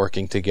together and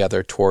working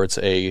together towards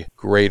a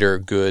greater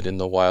good in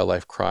the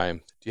wildlife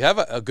crime. Do you have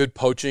a good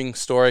poaching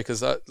story? Because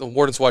the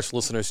Warden's Watch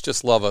listeners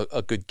just love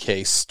a good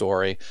case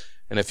story.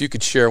 And if you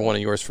could share one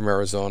of yours from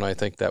Arizona, I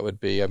think that would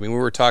be. I mean, we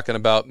were talking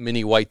about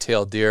mini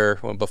white-tailed deer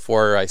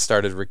before I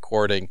started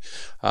recording.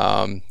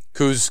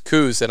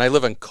 Coos, and I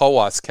live in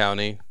Coos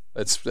County.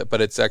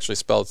 But it's actually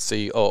spelled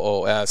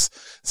Coos,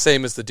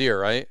 same as the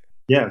deer, right?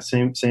 Yeah,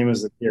 same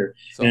as the deer.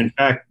 So, and in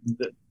fact,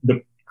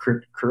 the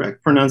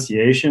correct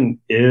pronunciation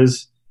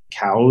is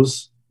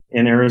cows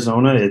in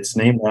Arizona. It's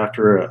named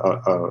after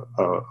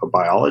a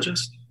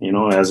biologist,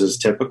 as is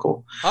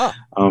typical.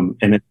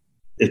 And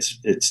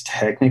it's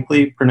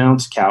technically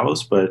pronounced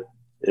cows, but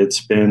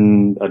it's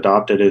been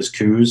adopted as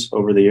coos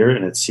over the year,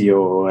 and it's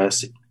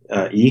Coose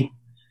E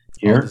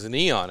here. There's an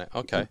E on it.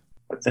 Okay.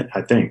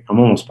 I think. I'm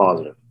almost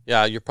positive.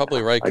 Yeah, you're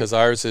probably right, because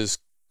ours is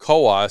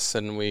Coos,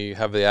 and we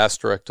have the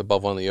asterisk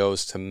above one of the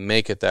O's to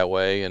make it that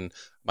way, and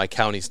my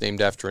county's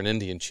named after an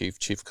Indian chief,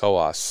 Chief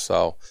Coos.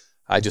 So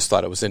I just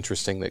thought it was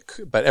interesting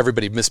but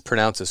everybody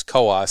mispronounces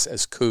Coos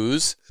as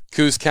Coos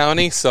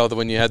County, so that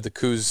when you had the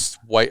Coos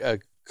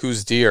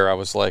deer, I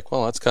was like,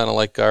 well, that's kind of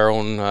like our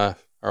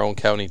own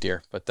county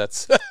deer, but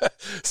that's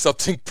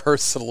something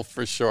personal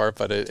for sure,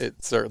 but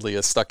it certainly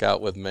has stuck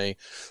out with me.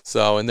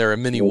 So, and they're a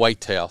mini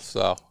whitetail,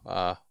 so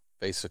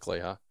basically,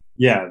 huh?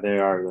 Yeah, they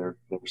are.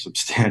 They're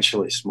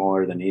substantially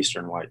smaller than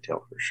eastern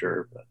whitetail for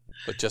sure.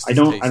 But just I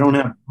don't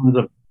have tons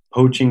of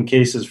poaching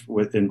cases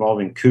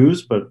involving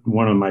coos, but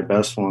one of my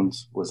best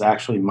ones was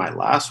actually my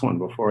last one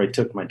before I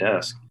took my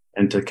desk.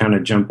 And to kind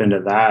of jump into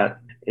that,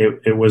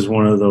 it was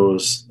one of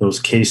those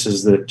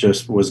cases that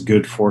just was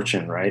good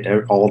fortune, right?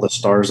 All the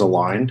stars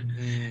aligned,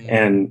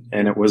 and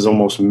it was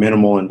almost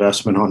minimal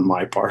investment on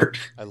my part.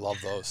 I love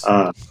those.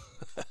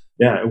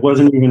 Yeah, it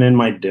wasn't even in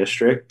my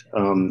district,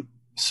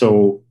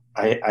 so.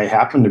 I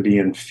happened to be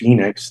in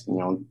Phoenix,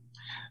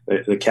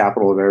 the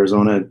capital of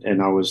Arizona,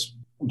 and I was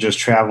just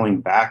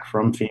traveling back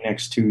from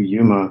Phoenix to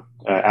Yuma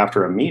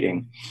after a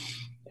meeting.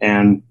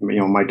 And,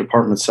 my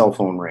department cell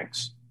phone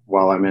rings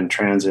while I'm in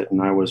transit,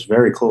 and I was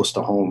very close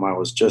to home. I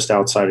was just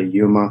outside of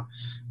Yuma,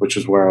 which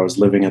is where I was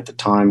living at the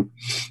time.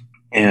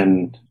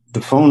 And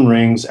the phone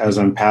rings as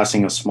I'm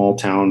passing a small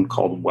town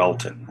called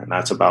Welton, and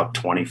that's about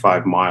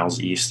 25 miles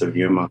east of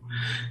Yuma.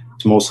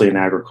 It's mostly an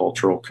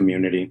agricultural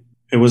community.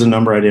 It was a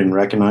number I didn't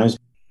recognize.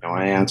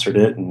 I answered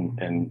it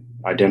and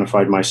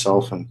identified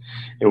myself, and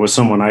it was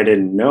someone I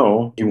didn't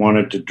know. He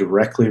wanted to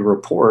directly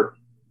report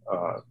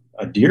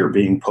a deer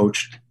being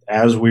poached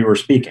as we were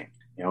speaking.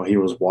 He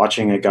was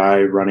watching a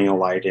guy running a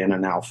light in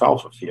an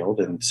alfalfa field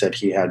and said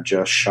he had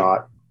just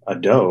shot a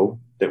doe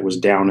that was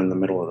down in the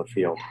middle of the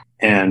field.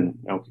 And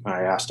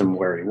I asked him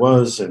where he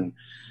was, and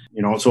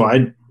so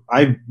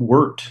I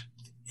worked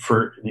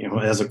for,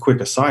 as a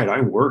quick aside, I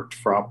worked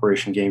for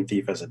Operation Game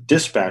Thief as a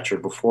dispatcher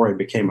before I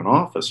became an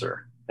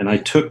officer, and I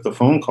took the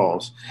phone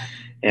calls,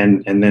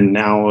 and then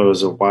now I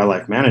was a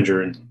wildlife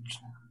manager and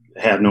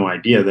had no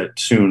idea that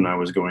soon I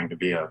was going to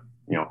be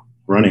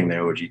running the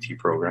OGT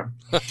program.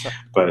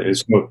 But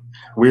it's a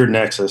weird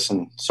nexus,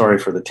 and sorry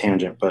for the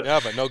tangent, but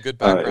no, good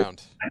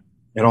background.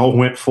 It all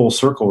went full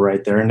circle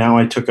right there. And now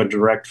I took a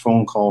direct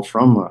phone call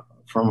from a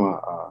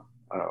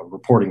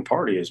reporting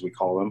party, as we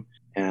call them.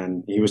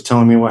 And he was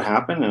telling me what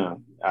happened.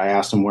 And I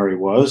asked him where he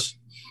was.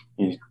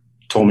 He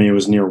told me it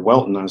was near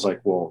Welton. I was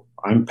like, well,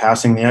 I'm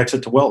passing the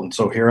exit to Welton,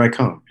 so here I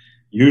come.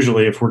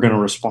 Usually, if we're going to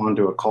respond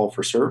to a call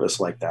for service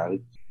like that,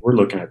 we're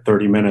looking at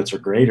 30 minutes or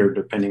greater,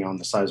 depending on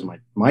the size of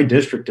my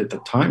district at the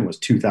time was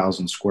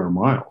 2,000 square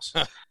miles.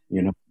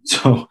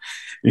 So,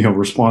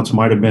 response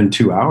might have been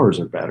 2 hours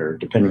or better,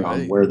 depending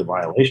on where the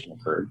violation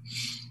occurred.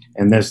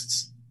 And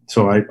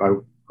so I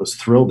was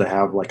thrilled to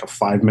have like a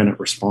 5-minute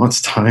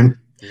response time.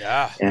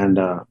 Yeah. And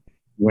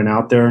went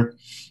out there,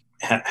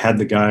 had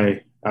the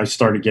guy, I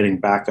started getting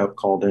backup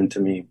called into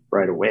me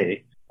right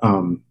away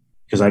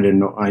because I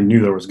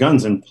knew there was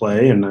guns in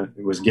play, and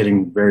it was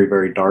getting very,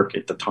 very dark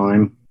at the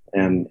time.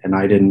 And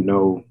I didn't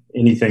know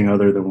anything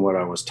other than what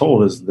I was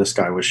told is this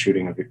guy was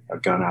shooting a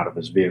gun out of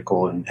his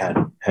vehicle and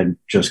had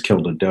just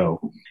killed a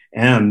doe,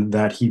 and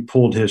that he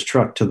pulled his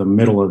truck to the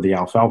middle of the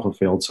alfalfa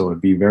field so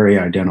it'd be very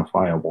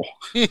identifiable.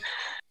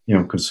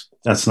 Because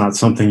that's not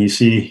something you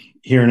see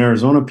here in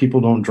Arizona.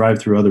 People don't drive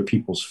through other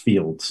people's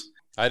fields.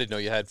 I didn't know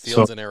you had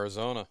fields in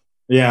Arizona.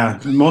 Yeah,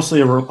 mostly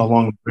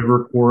along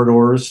river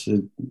corridors.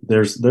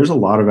 There's a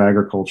lot of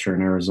agriculture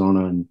in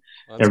Arizona, and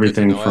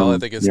everything from I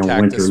think it's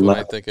cactus. When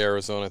I think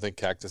Arizona, I think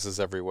cactus is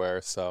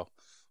everywhere. So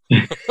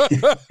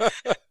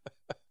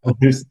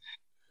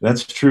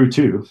that's true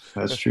too.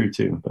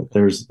 But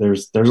there's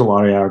a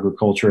lot of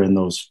agriculture in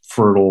those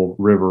fertile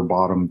river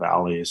bottom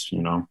valleys,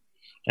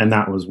 and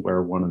that was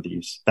where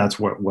that's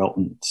what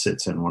Welton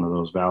sits in, one of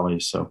those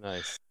valleys. So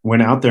nice.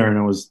 Went out there and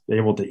I was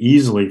able to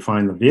easily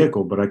find the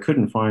vehicle, but I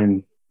couldn't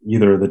find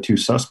either of the two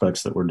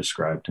suspects that were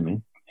described to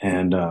me.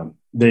 And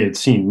they had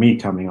seen me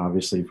coming,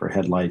 obviously, for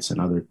headlights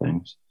and other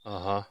things.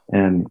 Uh-huh.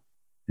 And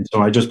And so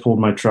I just pulled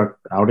my truck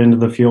out into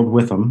the field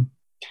with them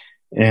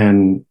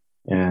and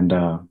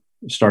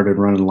started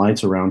running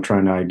lights around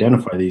trying to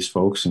identify these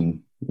folks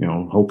and,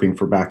 hoping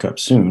for backup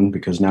soon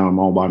because now I'm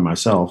all by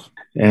myself.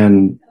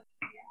 And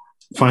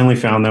finally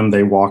found them.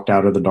 They walked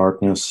out of the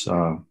darkness,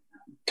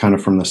 kind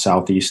of from the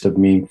southeast of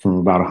me, from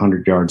about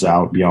 100 yards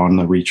out beyond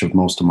the reach of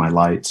most of my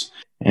lights,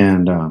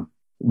 and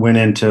went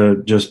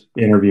into just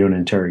interview and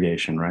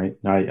interrogation, right?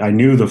 I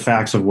knew the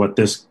facts of what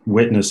this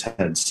witness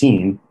had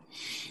seen,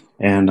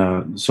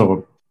 and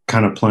so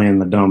kind of playing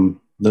the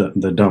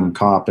dumb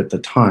cop at the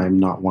time,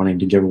 not wanting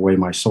to give away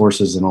my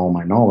sources and all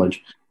my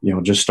knowledge,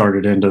 just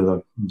started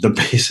into the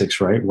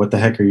basics, right? What the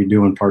heck are you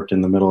doing parked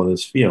in the middle of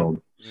this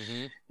field?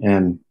 Mm-hmm.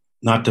 And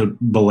not to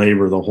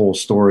belabor the whole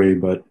story,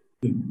 but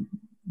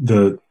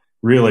they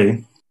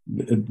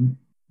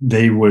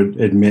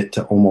would admit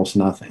to almost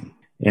nothing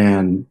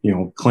and,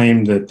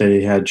 claimed that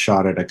they had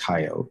shot at a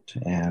coyote.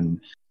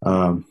 And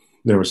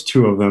there was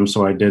 2 of them.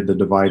 So I did the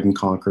divide and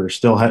conquer,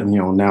 still had,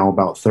 now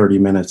about 30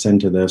 minutes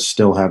into this,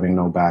 still having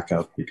no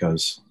backup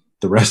because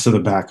the rest of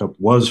the backup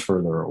was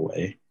further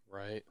away.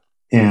 Right.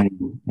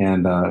 And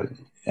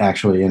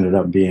actually ended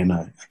up being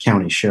a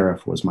county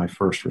sheriff was my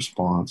first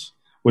response,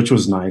 which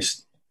was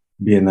nice,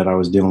 being that I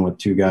was dealing with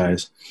 2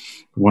 guys.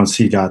 Once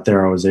he got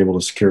there, I was able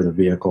to secure the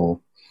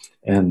vehicle,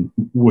 and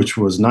which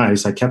was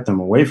nice. I kept them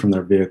away from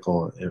their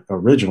vehicle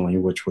originally,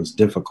 which was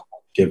difficult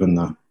given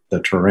the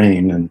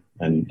terrain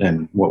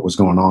and what was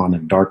going on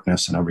in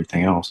darkness and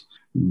everything else.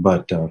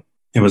 But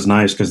it was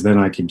nice because then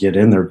I could get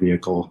in their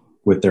vehicle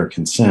with their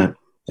consent.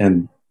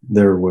 And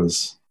there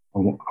was, I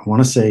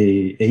want to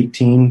say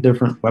 18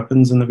 different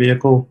weapons in the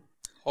vehicle.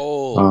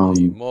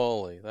 Holy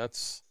moly.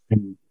 That's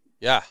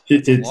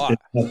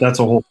that's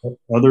a whole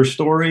other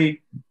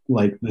story.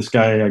 Like this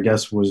guy, I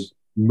guess, was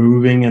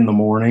moving in the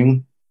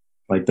morning,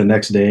 like the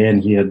next day,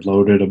 and he had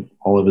loaded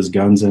all of his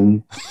guns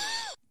in.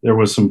 There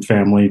was some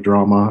family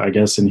drama, I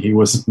guess, and he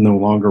was no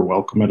longer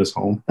welcome at his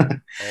home. Oh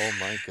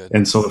my goodness!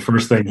 And so the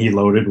first thing he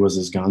loaded was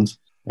his guns,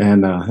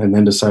 and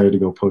then decided to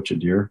go poach a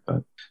deer.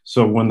 But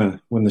so when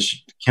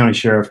the county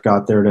sheriff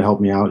got there to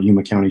help me out,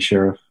 Yuma County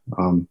Sheriff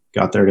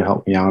got there to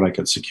help me out, I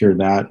could secure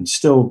that, and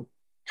still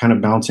kind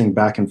of bouncing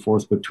back and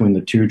forth between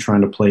the 2,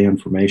 trying to play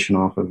information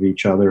off of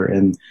each other.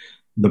 And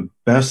the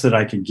best that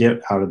I could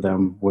get out of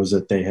them was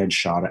that they had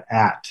shot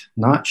at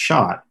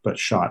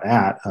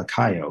a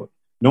coyote,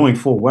 knowing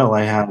full well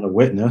I had a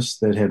witness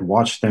that had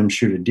watched them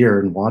shoot a deer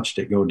and watched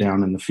it go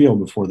down in the field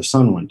before the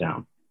sun went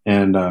down.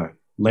 And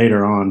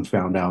later on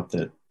found out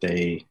that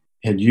they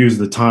had used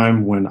the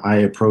time when I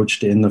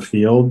approached in the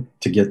field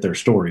to get their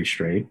story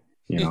straight,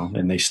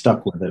 and they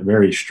stuck with it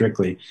very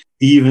strictly,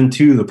 even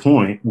to the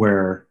point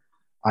where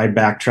I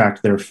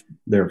backtracked their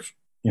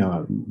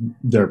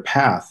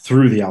path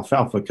through the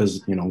alfalfa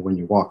because, when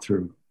you walk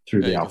through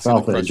the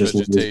alfalfa, it just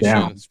lays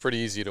down. It's pretty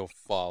easy to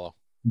follow.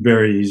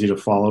 Very easy to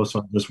follow. So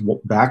I just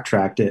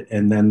backtracked it.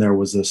 And then there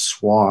was this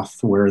swath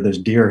where this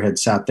deer had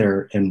sat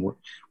there and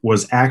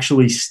was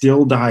actually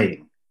still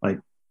dying.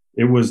 Like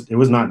it was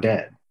not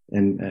dead.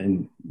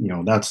 And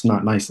that's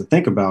not nice to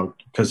think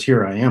about because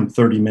here I am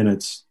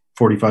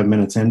 45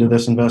 minutes into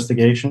this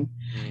investigation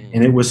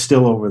and it was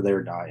still over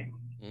there dying.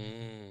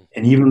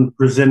 And even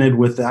presented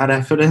with that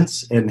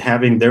evidence and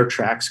having their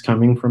tracks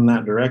coming from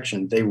that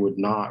direction, they would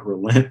not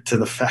relent to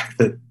the fact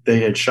that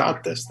they had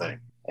shot this thing.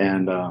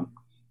 And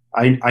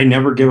I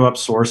never give up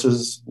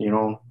sources.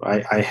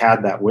 I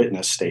had that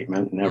witness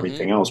statement and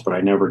everything else, but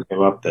I never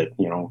give up that,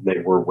 they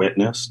were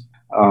witnessed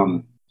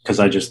because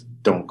I just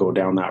don't go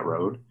down that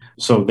road.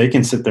 So they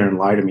can sit there and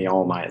lie to me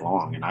all night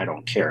long, and I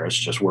don't care. It's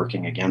just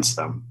working against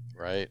them.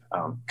 Right.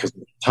 Because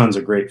tons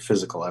of great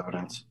physical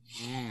evidence.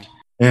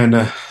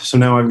 And so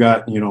now I've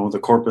got, the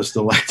corpus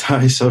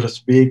delicti, so to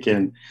speak,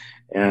 and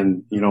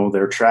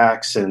their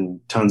tracks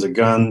and tons of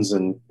guns.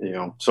 And,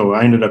 so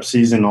I ended up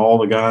seizing all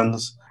the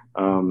guns.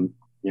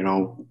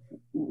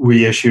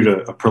 We issued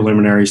a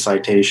preliminary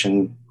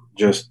citation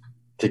just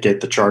to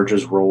get the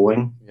charges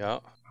rolling. Yeah.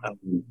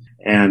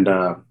 And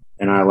I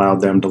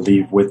allowed them to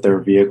leave with their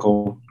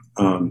vehicle.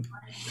 And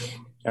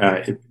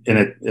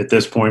at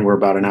this point, we're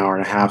about an hour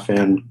and a half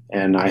in,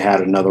 and I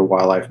had another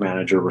wildlife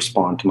manager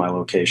respond to my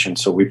location.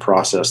 So we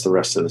processed the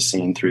rest of the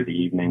scene through the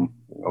evening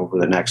over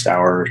the next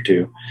hour or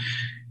 2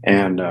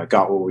 and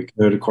got what we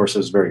could. Of course, it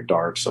was very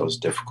dark, so it was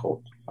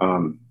difficult.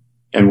 And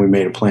we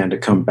made a plan to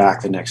come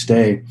back the next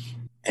day.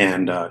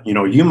 And,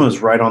 Yuma's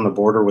right on the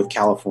border with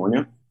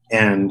California,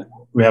 and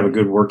we have a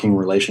good working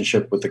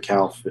relationship with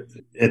the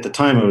at the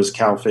time, it was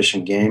Cal Fish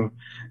and Game.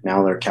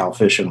 Now they're Cal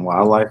Fish and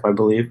Wildlife, I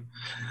believe.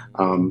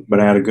 But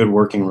I had a good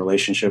working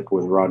relationship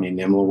with Rodney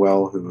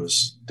Nimlewell, who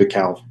was the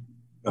Cal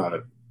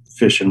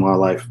Fish and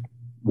Wildlife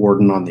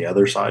warden on the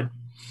other side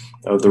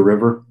of the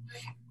river.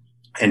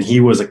 And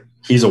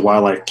he's a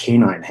wildlife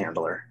canine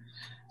handler.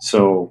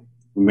 So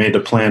we made the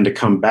plan to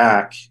come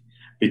back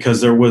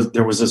because there was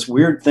this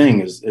weird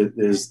thing is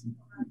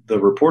the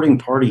reporting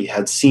party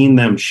had seen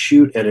them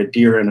shoot at a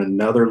deer in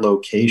another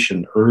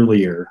location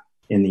earlier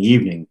in the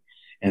evening.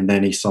 And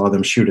then he saw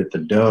them shoot at the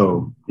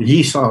doe.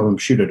 He saw them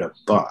shoot at a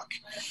buck.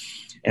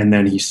 and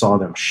then he saw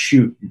them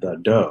shoot the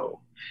doe.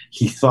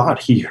 He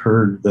thought he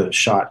heard the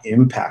shot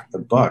impact the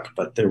buck,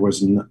 but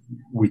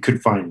we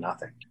could find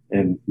nothing,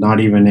 and not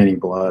even any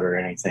blood or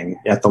anything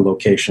at the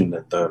location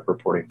that the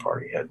reporting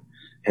party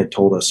had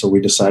told us. So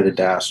we decided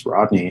to ask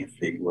Rodney if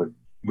he would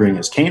bring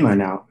his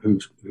canine out, who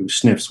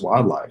sniffs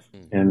wildlife,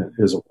 and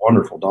is a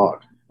wonderful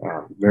dog,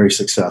 very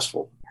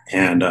successful.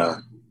 And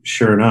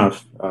sure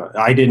enough,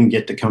 I didn't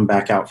get to come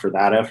back out for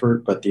that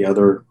effort, but the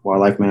other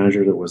wildlife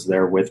manager that was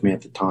there with me at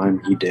the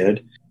time, he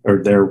did.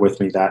 Or there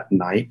with me that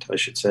night, I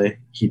should say.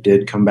 He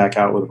did come back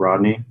out with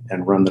Rodney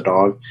and run the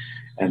dog.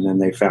 And then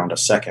they found a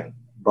second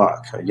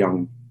buck, a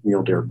young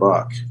mule deer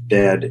buck,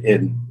 dead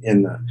in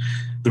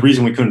the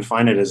reason we couldn't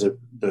find it is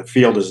the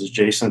field is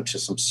adjacent to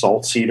some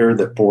salt cedar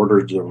that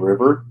bordered the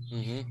river.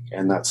 Mm-hmm.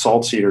 And that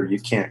salt cedar, you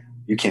can't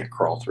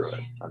crawl through it.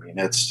 I mean,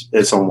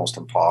 it's almost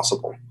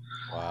impossible.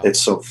 Wow. It's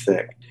so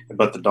thick.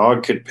 But the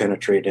dog could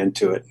penetrate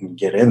into it and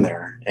get in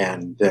there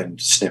and then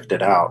sniffed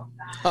it out.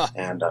 Huh.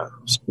 And,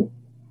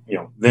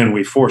 then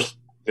they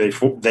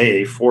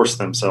forced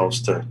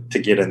themselves to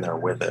get in there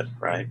with it,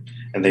 right?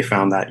 And they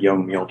found that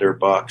young mule deer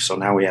buck. So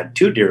now we had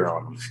 2 deer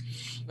on them.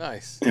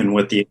 Nice. And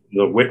with the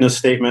witness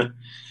statement,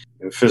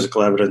 and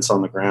physical evidence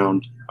on the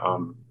ground,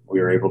 we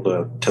were able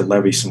to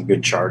levy some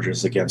good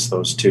charges against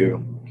those 2.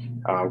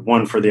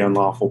 One for the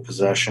unlawful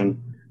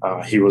possession.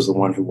 He was the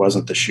one who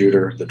wasn't the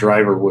shooter. The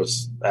driver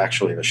was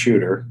actually the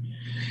shooter.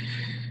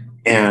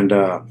 And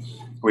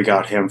we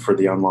got him for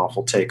the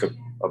unlawful take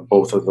of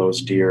both of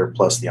those deer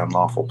plus the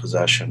unlawful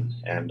possession.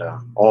 And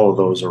all of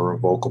those are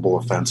revocable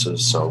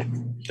offenses. So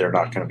they're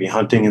not going to be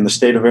hunting in the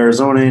state of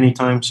Arizona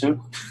anytime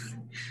soon.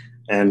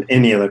 And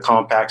any of the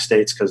compact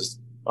states, because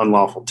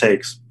unlawful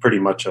take's pretty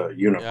much a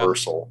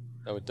universal.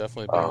 Yeah, that would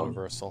definitely be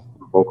universal.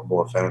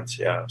 Revocable offense,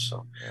 yeah.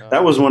 So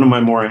that was one of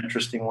my more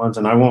interesting ones.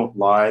 And I won't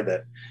lie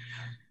that,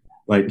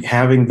 like,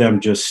 having them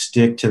just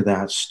stick to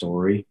that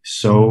story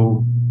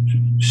so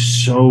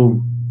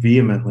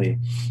vehemently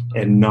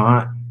and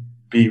not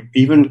be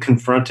even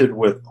confronted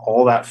with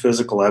all that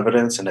physical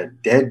evidence and a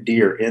dead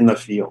deer in the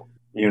field,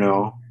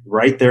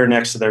 right there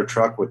next to their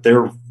truck with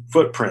their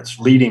footprints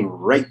leading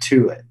right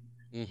to it.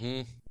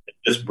 Mm-hmm.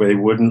 They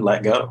wouldn't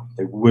let go.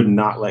 They would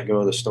not let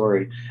go of the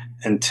story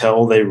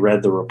until they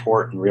read the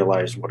report and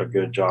realized what a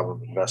good job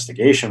of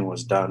investigation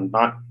was done.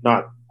 Not,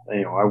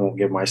 I won't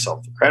give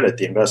myself the credit.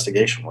 The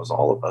investigation was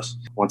all of us.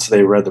 Once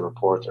they read the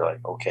report, they're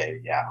like, okay,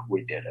 yeah,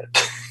 we did it.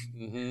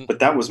 Mm-hmm. But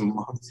that was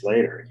months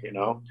later,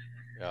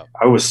 Yeah.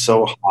 I was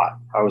so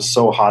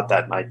hot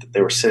that night that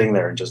they were sitting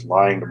there and just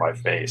lying to my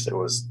face. It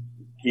was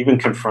even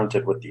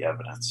confronted with the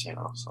evidence,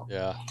 so.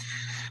 Yeah.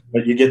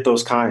 But you get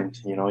those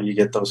kinds,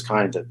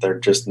 that they're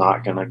just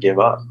not going to give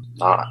up.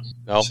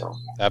 No,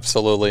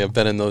 absolutely. I've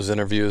been in those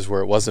interviews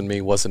where it wasn't me.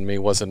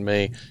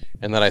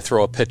 And then I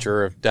throw a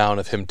picture down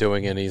of him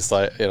doing it. And he's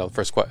like,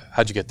 first question,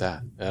 how'd you get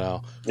that?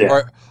 Yeah.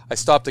 Or I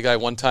stopped a guy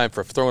one time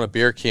for throwing a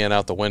beer can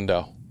out the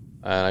window.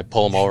 And I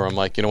pull him over. I'm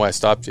like, you know why I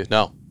stopped you?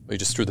 No. You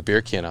just threw the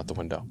beer can out the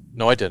window.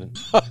 No, I didn't.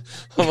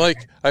 I'm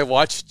like, I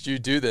watched you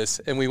do this.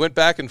 And we went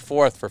back and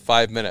forth for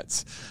 5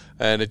 minutes.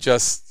 And it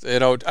just,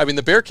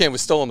 the beer can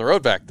was still on the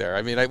road back there.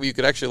 I mean, you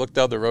could actually look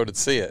down the road and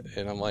see it.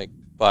 And I'm like,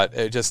 but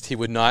it just, he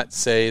would not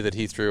say that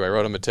he threw. I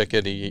wrote him a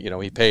ticket.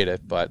 He paid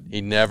it, but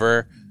he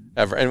never,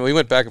 ever. And we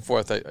went back and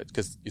forth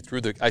because you threw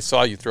I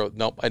saw you throw it.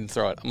 Nope, I didn't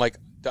throw it. I'm like,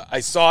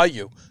 I saw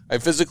you. I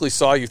physically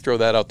saw you throw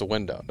that out the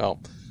window. No.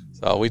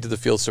 So we did the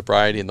field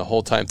sobriety, and the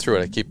whole time through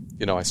it,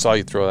 I saw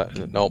you throw that.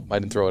 And nope, I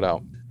didn't throw it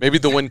out. Maybe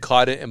the wind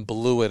caught it and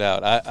blew it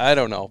out. I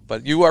don't know.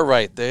 But you are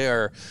right. They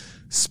are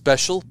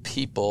special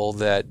people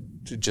that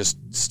just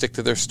stick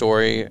to their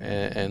story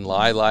and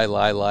lie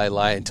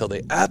until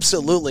they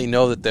absolutely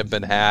know that they've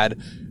been had.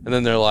 And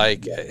then they're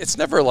like, it's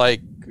never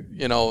like,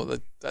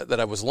 that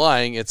I was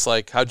lying. It's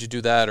like, how'd you do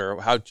that? Or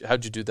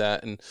how'd you do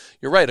that? And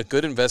you're right. A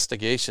good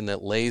investigation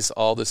that lays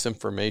all this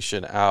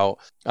information out,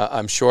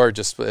 I'm sure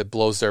it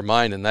blows their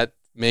mind. And that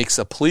makes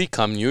a plea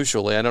come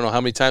usually. I don't know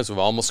how many times we've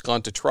almost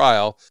gone to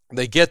trial.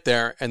 They get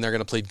there and they're going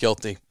to plead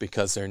guilty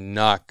because they're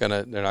not going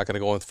to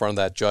go in front of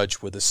that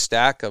judge with a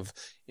stack of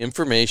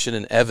information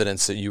and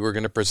evidence that you were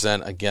going to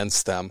present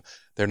against them.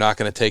 They're not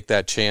going to take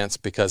that chance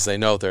because they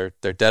know they're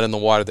dead in the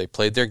water. They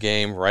played their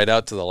game right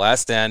out to the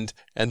last end.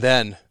 And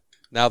then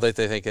now that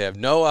they think they have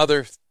no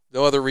other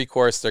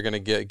recourse, they're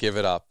going to give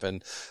it up.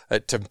 And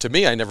to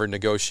me, I never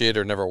negotiated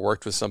or never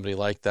worked with somebody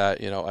like that.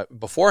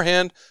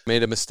 Beforehand,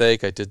 made a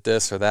mistake. I did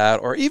this or that,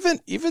 or even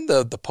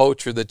the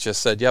poacher that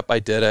just said, "Yep, I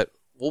did it."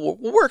 We'll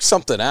work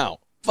something out.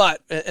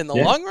 But in the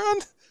long run,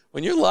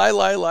 when you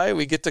lie,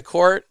 we get to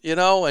court,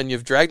 and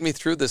you've dragged me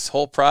through this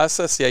whole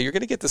process. Yeah, you're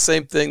going to get the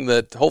same thing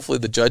that hopefully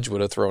the judge would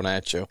have thrown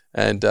at you,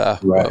 and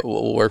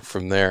we'll work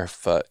from there.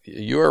 But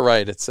you are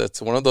right.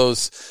 It's one of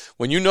those,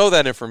 when you know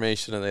that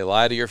information and they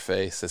lie to your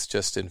face, it's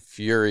just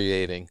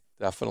infuriating.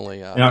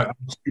 Definitely.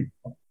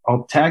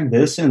 I'll tag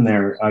this in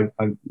there. I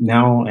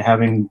now,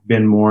 having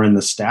been more in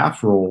the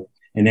staff role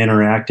and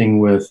interacting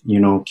with,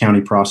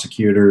 county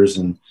prosecutors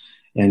and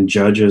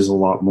judges a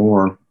lot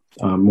more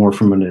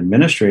from an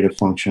administrative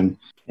function.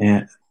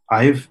 And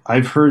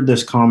I've heard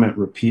this comment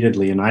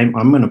repeatedly, and I'm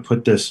going to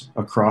put this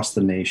across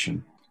the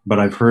nation, but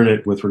I've heard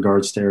it with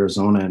regards to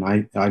Arizona,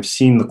 and I've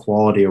seen the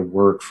quality of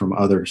work from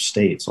other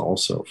states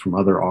also, from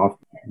other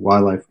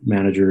wildlife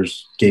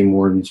managers, game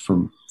wardens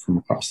from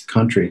across the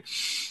country.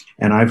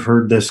 And I've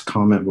heard this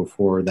comment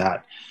before,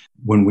 that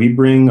when we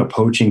bring a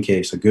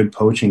good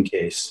poaching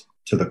case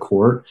to the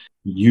court,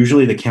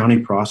 usually the county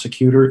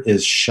prosecutor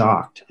is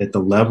shocked at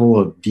the level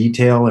of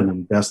detail and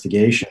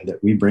investigation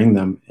that we bring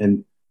them.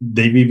 And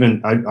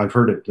I've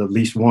heard it at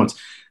least once,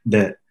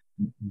 that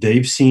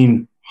they've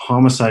seen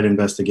homicide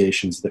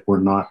investigations that were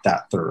not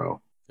that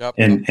thorough. Yep.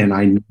 And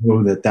I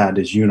know that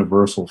is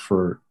universal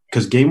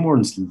because game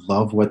wardens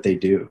love what they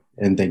do,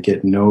 and they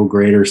get no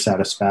greater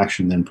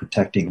satisfaction than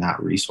protecting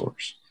that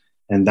resource.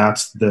 And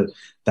that's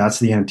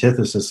the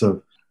antithesis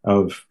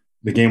of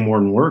the game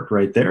warden work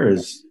right there,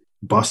 is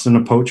busting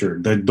a poacher,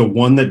 the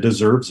one that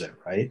deserves it,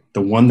 right?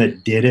 The one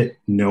that did it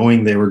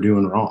knowing they were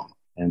doing wrong.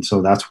 And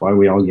so that's why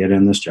we all get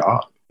in this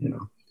job,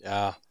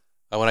 Yeah.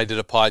 When I did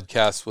a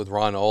podcast with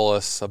Ron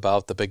Olis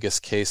about the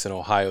biggest case in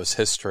Ohio's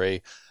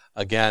history,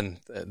 again,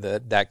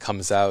 that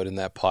comes out in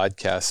that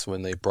podcast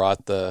when they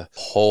brought the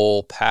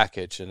whole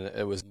package, and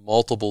it was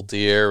multiple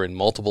deer in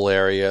multiple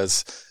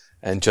areas,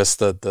 and just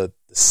the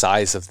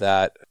size of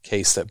that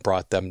case that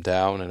brought them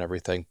down and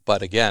everything.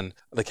 But again,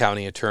 the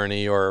county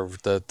attorney or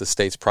the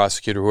state's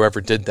prosecutor,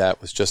 whoever did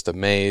that, was just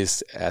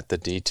amazed at the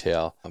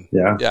detail.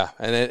 Yeah.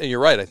 And you're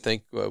right. I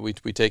think we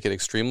take it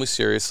extremely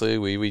seriously.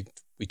 We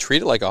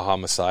treat it like a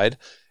homicide,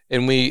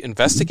 and we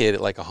investigate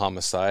it like a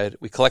homicide.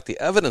 We collect the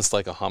evidence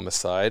like a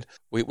homicide.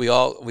 We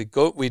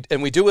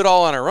do it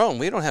all on our own.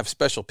 We don't have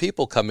special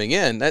people coming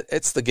in.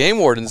 It's the game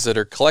wardens that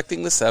are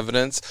collecting this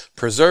evidence,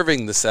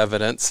 preserving this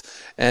evidence,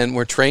 and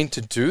we're trained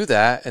to do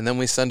that. And then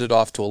we send it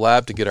off to a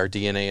lab to get our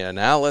DNA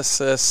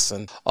analysis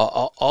and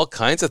all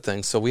kinds of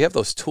things. So we have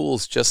those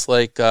tools just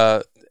like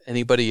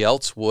anybody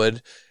else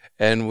would.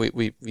 And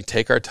we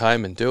take our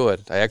time and do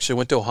it. I actually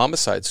went to a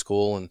homicide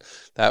school, and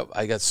that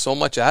I got so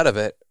much out of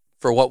it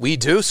for what we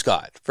do,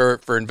 Scott,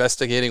 for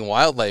investigating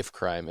wildlife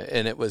crime.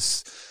 And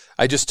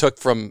I just took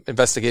from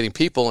investigating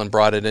people and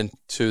brought it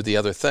into the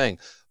other thing.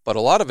 But a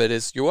lot of it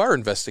is you are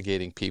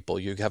investigating people.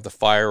 You have the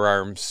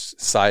firearms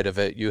side of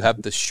it. You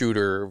have the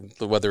shooter,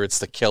 whether it's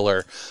the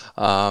killer.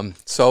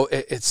 So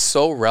it's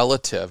so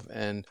relative.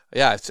 And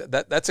yeah,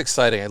 that's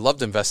exciting. I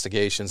loved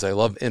investigations. I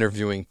love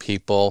interviewing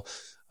people.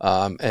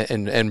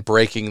 And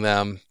breaking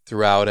them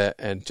throughout it,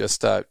 and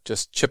just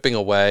chipping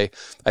away.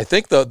 I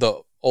think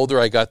the older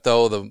I got,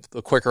 though,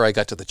 the quicker I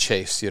got to the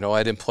chase.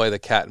 I didn't play the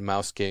cat and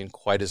mouse game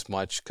quite as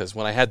much, because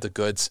when I had the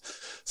goods,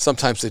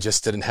 sometimes I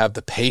just didn't have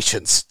the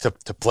patience to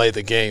play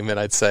the game. And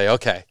I'd say,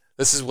 okay,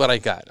 this is what I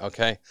got.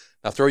 Okay,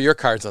 now throw your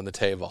cards on the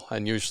table.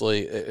 And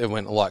usually it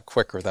went a lot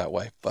quicker that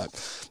way.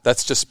 But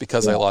that's just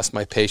because I lost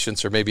my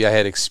patience, or maybe I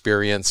had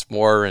experience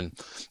more, and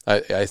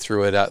I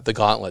threw the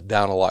gauntlet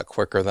down a lot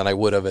quicker than I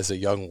would have as a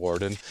young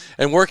warden.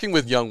 And working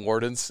with young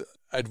wardens,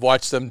 I'd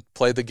watch them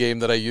play the game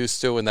that I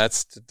used to, and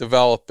that's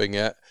developing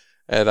it.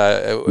 And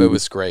it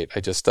was great.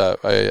 I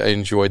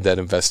enjoyed that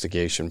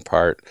investigation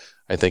part.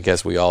 I think,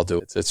 as we all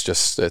do.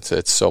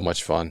 It's so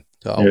much fun.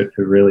 So. It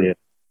really is.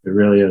 It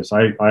really is.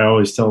 I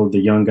always tell the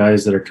young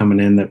guys that are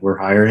coming in that we're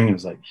hiring,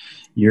 it's like,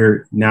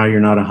 you're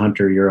not a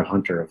hunter, you're a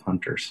hunter of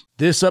hunters.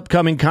 This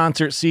upcoming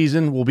concert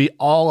season will be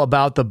all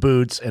about the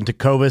boots, and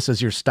Tecovas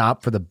is your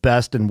stop for the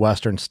best in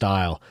Western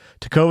style.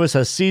 Tecovas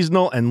has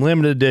seasonal and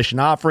limited edition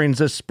offerings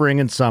this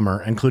spring and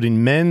summer,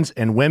 including men's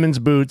and women's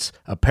boots,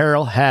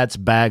 apparel, hats,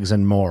 bags,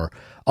 and more.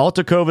 All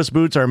Tecovas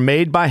boots are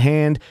made by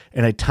hand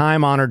in a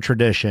time-honored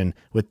tradition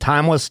with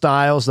timeless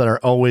styles that are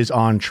always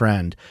on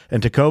trend.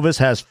 And Tecovas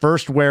has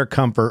first wear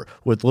comfort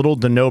with little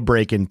to no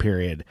break-in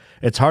period.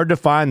 It's hard to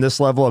find this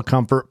level of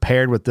comfort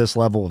paired with this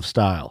level of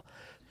style.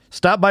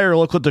 Stop by your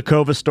local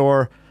Tecovas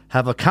store,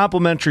 have a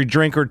complimentary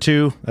drink or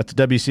two, that's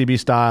WCB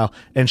style,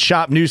 and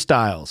shop new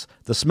styles.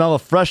 The smell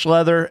of fresh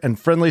leather and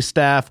friendly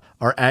staff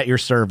are at your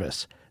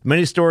service.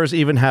 Many stores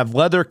even have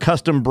leather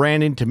custom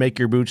branding to make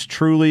your boots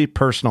truly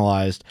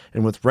personalized.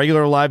 And with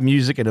regular live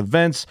music and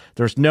events,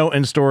 there's no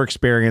in-store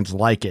experience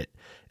like it.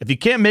 If you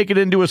can't make it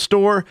into a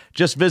store,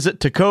 just visit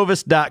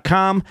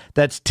tecovas.com.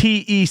 That's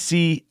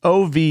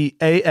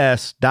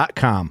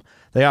TECOVAS.com.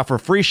 They offer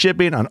free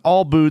shipping on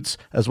all boots,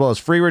 as well as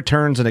free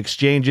returns and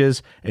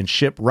exchanges, and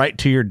ship right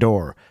to your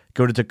door.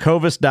 Go to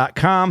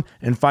tecovas.com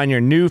and find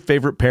your new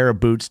favorite pair of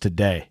boots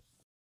today.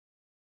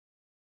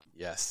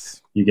 Yes.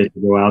 You get to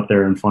go out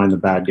there and find the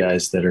bad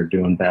guys that are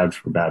doing bad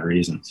for bad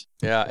reasons.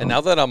 Yeah, and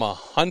now that I'm a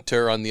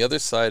hunter on the other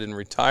side in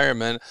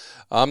retirement,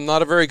 I'm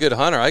not a very good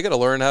hunter. I got to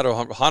learn how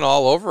to hunt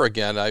all over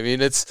again. I mean,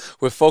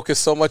 we're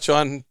focused so much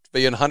on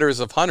being hunters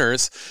of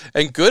hunters,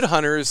 and good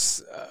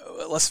hunters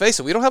let's face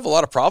it, we don't have a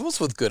lot of problems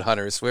with good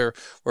hunters. We're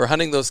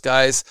hunting those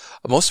guys.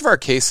 Most of our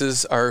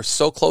cases are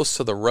so close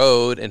to the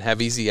road and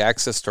have easy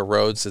access to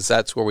roads, as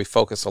that's where we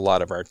focus a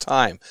lot of our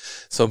time.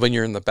 So when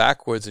you're in the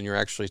backwoods and you're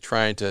actually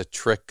trying to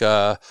trick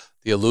the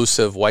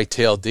elusive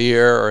white-tailed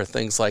deer or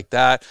things like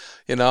that,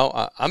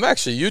 I'm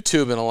actually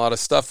YouTubing a lot of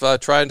stuff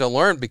trying to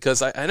learn,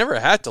 because I never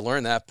had to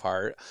learn that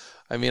part.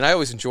 I mean, I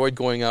always enjoyed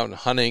going out and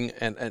hunting,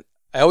 and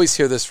I always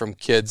hear this from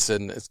kids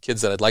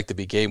that I'd like to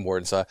be game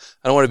wardens. I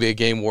don't want to be a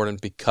game warden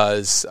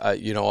because,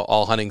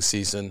 all hunting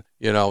season,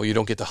 you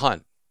don't get to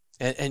hunt.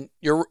 And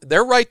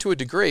they're right to a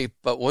degree,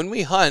 but when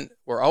we hunt,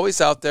 we're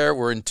always out there,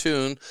 we're in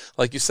tune.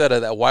 Like you said,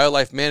 that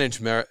wildlife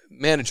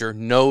manager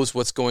knows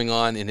what's going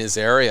on in his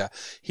area.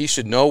 He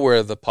should know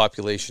where the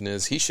population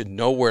is. He should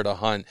know where to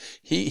hunt.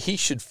 He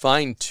should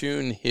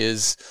fine-tune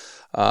his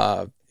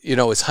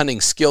his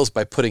hunting skills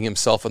by putting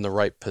himself in the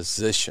right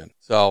position.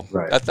 So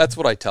that's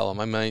what I tell him.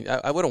 I mean,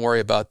 I wouldn't worry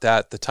about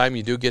that. The time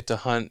you do get to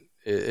hunt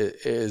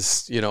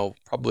is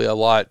probably a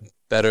lot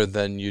better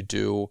than you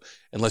do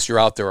unless you're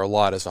out there a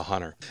lot as a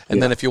hunter.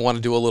 And then if you want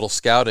to do a little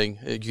scouting,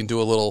 you can do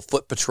a little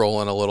foot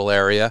patrol in a little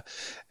area.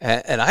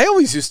 And I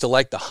always used to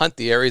like to hunt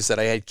the areas that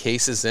I had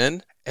cases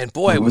in. And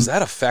boy, was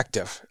that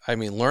effective. I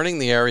mean, learning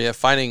the area,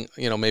 finding,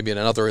 maybe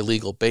another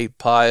illegal bait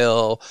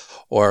pile,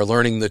 or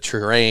learning the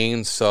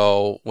terrain.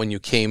 So when you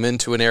came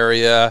into an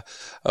area,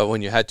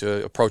 when you had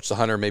to approach the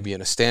hunter, maybe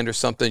in a stand or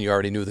something, you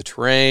already knew the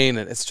terrain.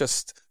 And it's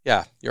just,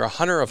 you're a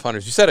hunter of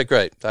hunters. You said it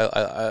great.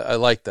 I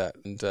like that.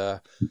 And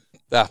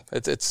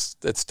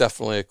it's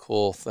definitely a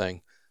cool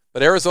thing.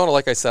 But Arizona,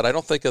 like I said, I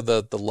don't think of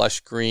the lush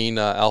green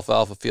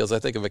alfalfa fields. I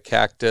think of a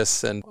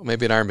cactus and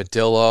maybe an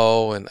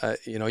armadillo. And,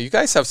 you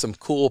guys have some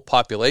cool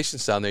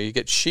populations down there. You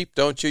get sheep,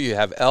 don't you? You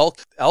have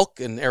elk.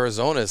 Elk in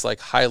Arizona is like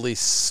highly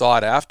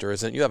sought after,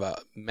 isn't it? You have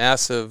a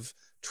massive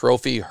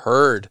trophy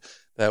herd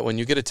that when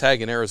you get a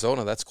tag in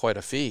Arizona, that's quite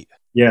a feat.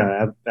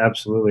 Yeah,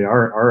 absolutely.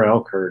 Our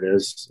elk herd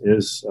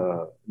is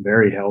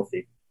very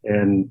healthy.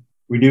 And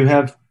we do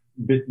have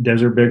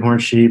desert bighorn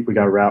sheep. We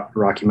got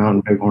Rocky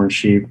Mountain bighorn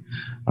sheep.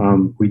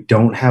 We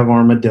don't have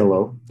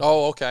armadillo.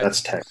 Oh, okay.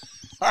 That's Texas.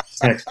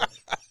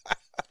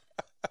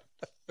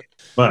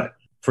 But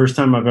first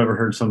time I've ever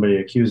heard somebody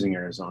accusing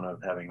Arizona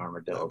of having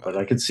armadillo. But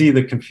I could see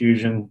the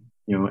confusion.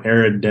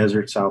 Arid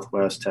desert,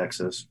 Southwest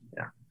Texas.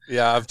 Yeah.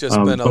 Yeah, I've just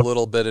been a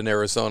little bit in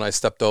Arizona. I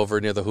stepped over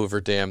near the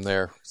Hoover Dam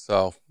there,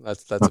 so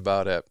that's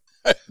about it.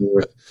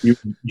 You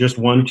just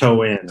one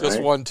toe in. Just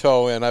right? One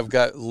toe in. I've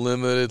got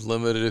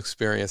limited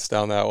experience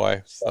down that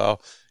way. So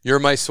you're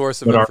my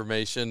source of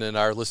information and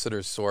our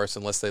listeners' source,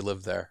 unless they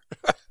live there.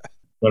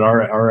 But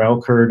our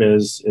elk herd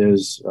is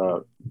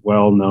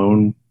well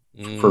known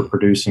for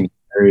producing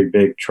very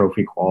big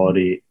trophy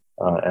quality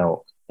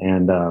elk,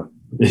 and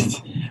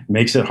it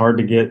makes it hard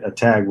to get a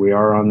tag. We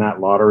are on that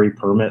lottery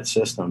permit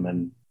system,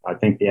 and I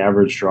think the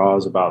average draw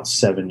is about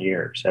 7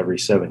 years. Every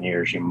 7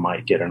 years, you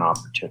might get an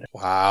opportunity.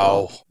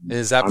 Wow.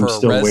 Is that for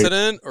a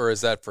resident or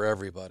is that for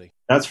everybody?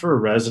 That's for a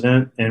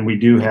resident. And we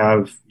do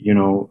have,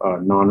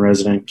 a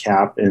non-resident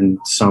cap in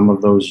some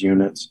of those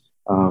units,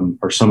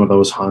 or some of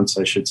those hunts,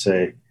 I should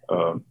say,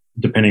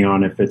 depending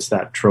on if it's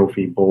that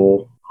trophy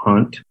bull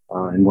hunt.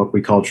 And what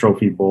we call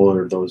trophy bull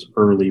are those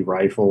early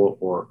rifle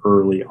or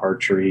early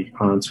archery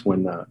hunts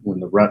when the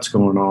rut's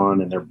going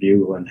on and they're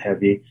bugling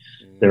heavy.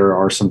 There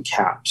are some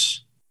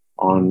caps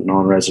on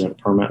non-resident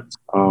permits.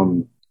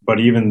 But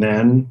even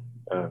then,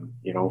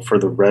 for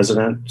the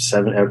resident,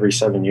 every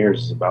 7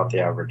 years is about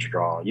the average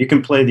draw. You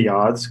can play the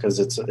odds because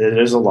it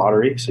is a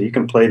lottery, so you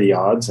can play the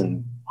odds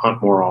and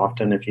hunt more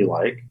often if you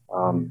like.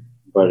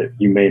 But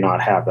you may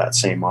not have that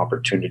same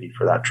opportunity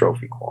for that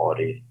trophy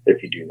quality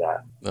if you do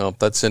that. No,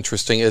 that's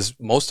interesting. Is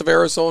most of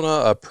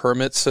Arizona a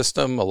permit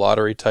system, a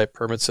lottery type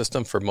permit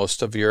system for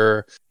most of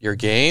your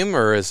game,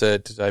 or is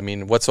it? I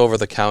mean, what's over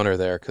the counter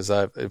there? Because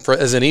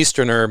as an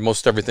Easterner,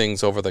 most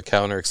everything's over the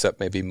counter except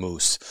maybe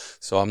moose.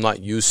 So I'm not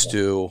used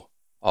to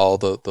all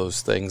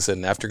those things.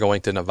 And after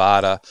going to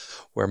Nevada,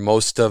 where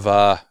most of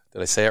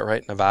did I say it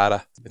right?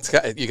 Nevada.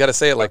 You got to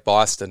say it like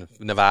Boston,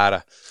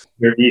 Nevada.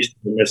 You're east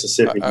of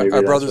Mississippi.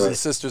 Our brothers and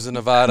sisters in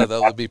Nevada,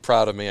 they'll be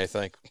proud of me, I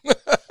think.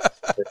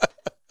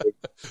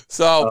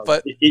 So,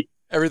 but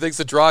everything's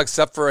a draw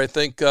except for, I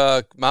think,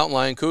 mountain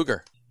lion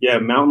cougar. Yeah,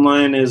 mountain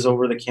lion is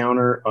over the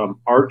counter.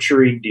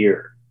 Archery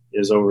deer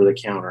is over the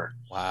counter.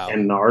 Wow.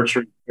 And the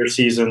archery deer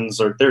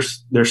seasons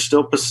there's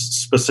still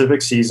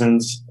specific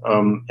seasons,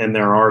 and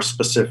there are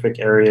specific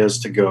areas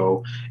to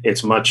go.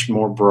 It's much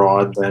more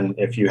broad than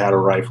if you had a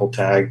rifle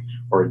tag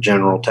or a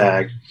general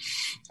tag.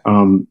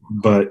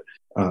 But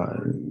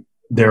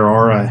there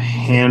are a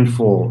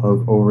handful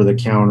of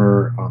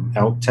over-the-counter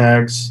elk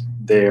tags.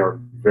 They are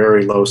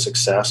very low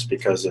success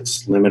because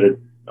it's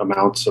limited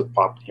amounts of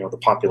the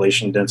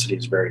population density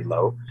is very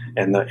low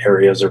and the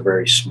areas are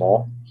very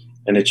small.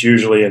 And it's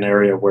usually an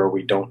area where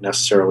we don't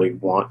necessarily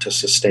want to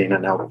sustain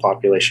an elk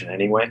population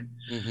anyway.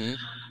 Mm-hmm.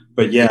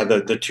 But yeah,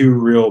 the two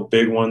real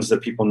big ones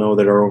that people know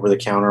that are over the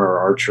counter are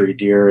archery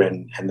deer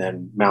and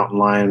then mountain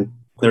lion.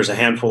 There's a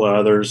handful of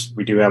others.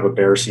 We do have a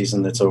bear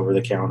season that's over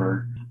the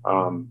counter.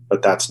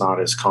 but that's not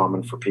as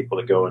common for people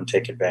to go and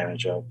take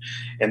advantage of.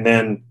 And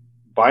then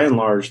by and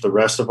large, the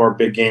rest of our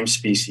big game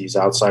species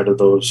outside of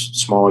those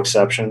small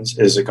exceptions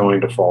is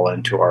going to fall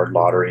into our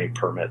lottery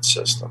permit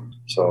system.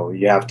 So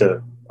you have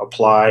to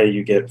apply,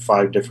 you get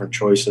 5 different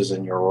choices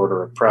in your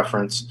order of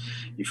preference.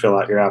 You fill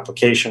out your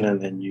application,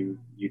 and then you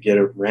get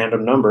a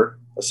random number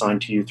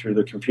assigned to you through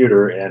the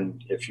computer.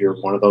 And if you're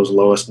one of those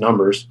lowest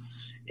numbers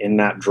in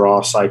that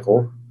draw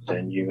cycle,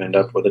 then you end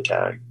up with a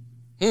tag.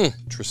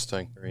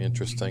 Interesting. Very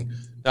interesting.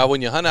 Now,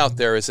 when you hunt out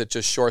there, is it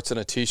just shorts and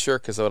a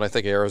t-shirt? Because when I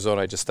think of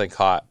Arizona, I just think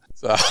hot.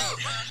 So.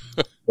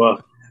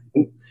 Well,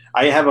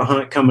 I have a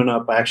hunt coming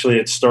up. Actually,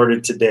 it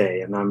started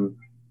today, and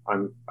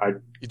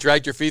You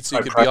dragged your feet so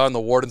you could be on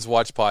the Warden's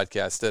Watch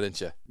podcast,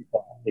 didn't you?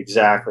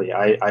 Exactly.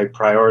 I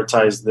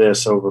prioritize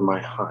this over my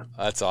hunt.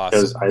 That's awesome.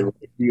 Because I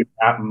like you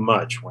that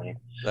much, Wayne.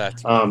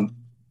 That's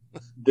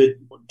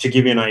to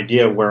give you an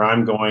idea, where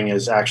I'm going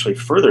is actually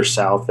further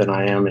south than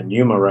I am in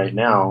Yuma right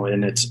now,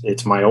 and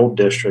it's my old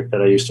district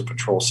that I used to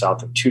patrol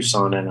south of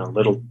Tucson in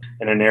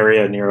an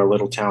area near a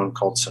little town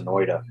called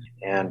Sonoyta,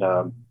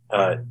 and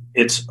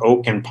it's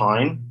oak and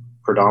pine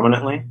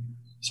predominantly.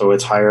 So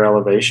it's higher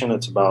elevation.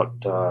 It's about,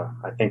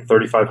 I think,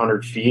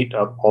 3,500 feet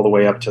up all the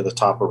way up to the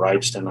top of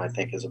Wrightston, I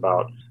think is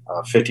about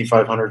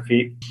 5,500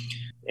 feet.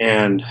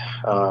 And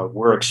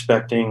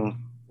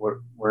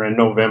we're in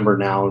November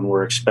now, and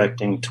we're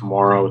expecting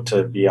tomorrow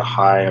to be a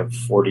high of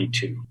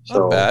 42.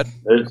 Not bad.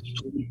 It's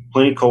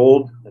plenty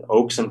cold.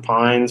 Oaks and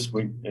pines.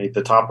 At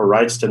the top of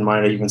Wrightston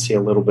might even see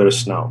a little bit of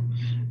snow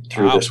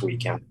through this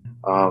weekend.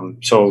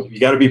 So you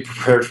got to be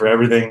prepared for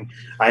everything.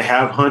 I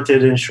have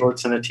hunted in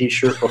shorts and a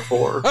t-shirt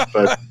before,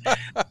 but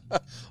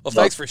well,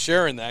 thanks for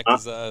sharing that.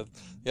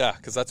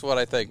 Because that's what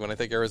I think when I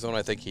think Arizona.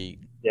 I think heat.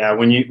 Yeah,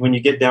 when you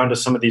get down to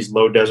some of these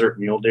low desert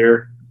mule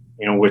deer,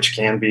 which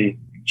can be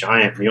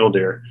giant mule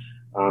deer,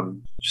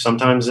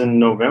 sometimes in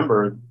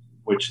November,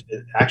 which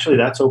actually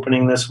that's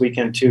opening this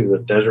weekend too. The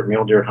desert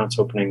mule deer hunt's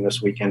opening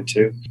this weekend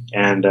too,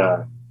 and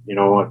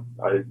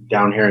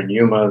down here in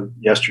Yuma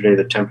yesterday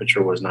the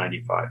temperature was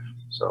 95.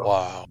 So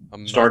wow,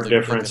 stark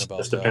difference.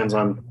 This depends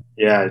on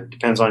it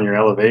depends on your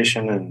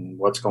elevation and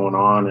what's going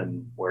on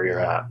and where you're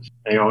at.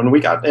 And we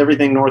got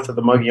everything north of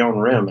the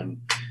Mogollon Rim, and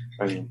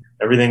I mean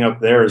everything up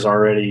there is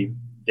already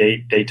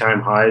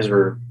daytime highs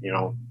or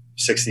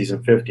 60s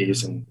and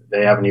 50s, and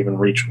they haven't even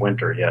reached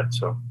winter yet.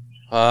 So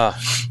that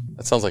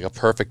sounds like a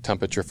perfect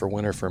temperature for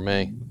winter for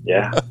me.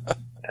 Yeah.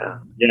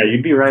 Yeah,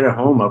 you'd be right at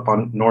home up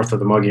on north of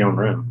the Mogollon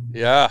Rim.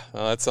 Yeah,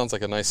 that sounds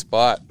like a nice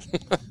spot.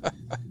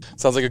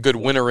 Sounds like a good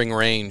wintering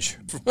range.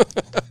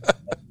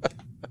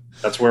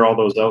 That's where all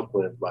those elk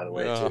live, by the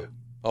way, too.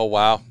 Oh,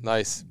 wow.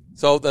 Nice.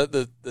 So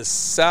the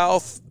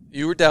south,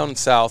 you were down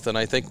south, and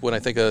I think when I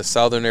think of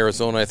southern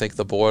Arizona, I think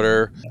the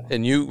border,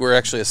 and you were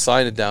actually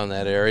assigned down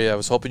that area. I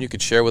was hoping you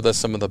could share with us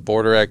some of the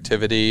border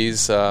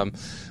activities,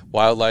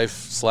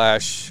 wildlife /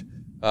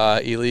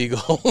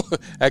 illegal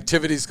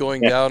activities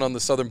going down on the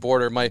southern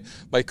border. My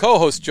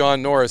co-host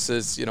John Norris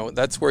is,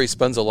 that's where he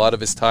spends a lot of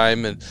his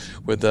time, and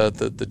with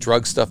the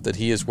drug stuff that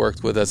he has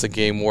worked with as a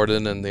game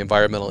warden and the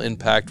environmental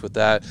impact with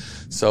that.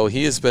 So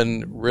he has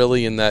been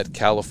really in that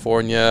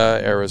California,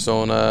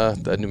 Arizona,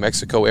 the New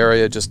Mexico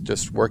area,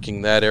 just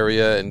working that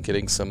area and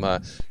getting some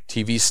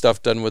TV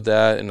stuff done with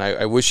that. And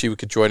I wish he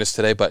could join us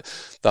today, but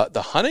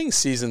the hunting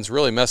seasons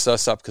really mess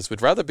us up because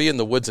we'd rather be in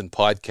the woods and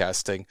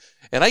podcasting.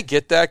 And I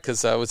get that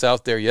because I was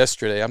out there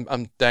yesterday.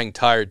 I'm dang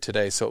tired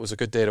today, so it was a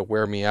good day to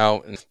wear me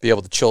out and be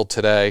able to chill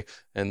today.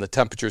 And the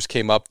temperatures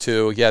came up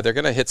too. Yeah, they're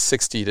going to hit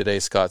 60 today,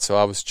 Scott, so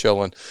I was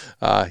chilling.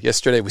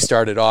 Yesterday we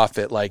started off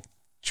at like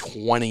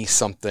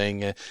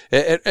 20-something.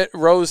 It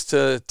rose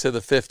to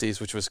the 50s,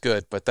 which was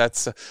good. But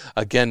that's,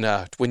 again,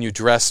 when you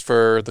dress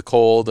for the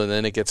cold and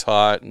then it gets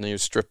hot and you're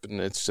stripping,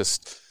 it's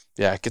just...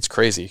 Yeah, it gets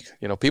crazy.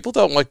 People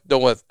don't know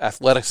what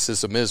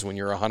athleticism is when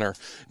you're a hunter,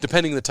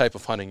 depending the type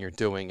of hunting you're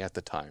doing at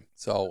the time.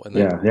 So, and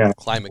then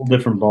climate,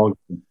 different ball.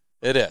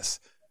 It is.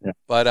 Yeah.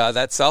 But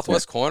that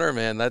southwest corner,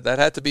 man, that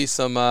had to be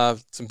some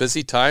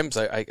busy times.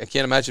 I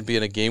can't imagine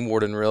being a game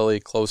warden really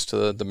close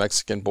to the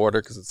Mexican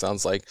border, because it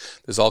sounds like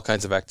there's all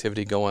kinds of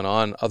activity going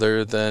on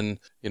other than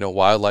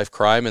wildlife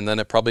crime, and then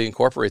it probably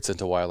incorporates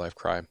into wildlife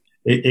crime.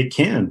 It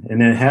can,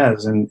 and it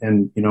has, and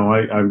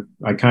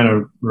I kind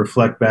of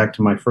reflect back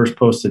to my first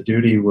post of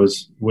duty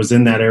was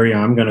in that area.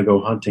 I'm going to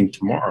go hunting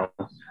tomorrow,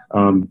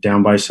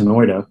 down by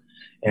Sonoyta,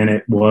 and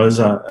it was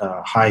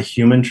a high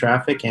human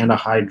traffic and a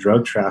high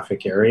drug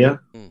traffic area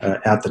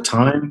at the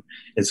time.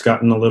 It's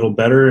gotten a little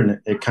better, and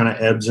it kind of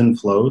ebbs and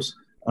flows.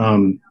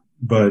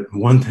 But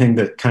one thing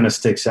that kind of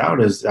sticks out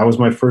is that was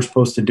my first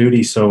post of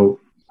duty, so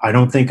I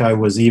don't think I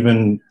was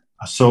even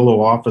a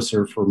solo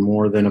officer for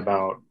more than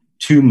about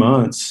 2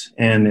 months,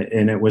 and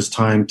it was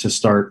time to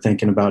start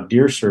thinking about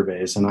deer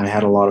surveys. And I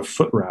had a lot of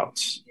foot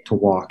routes to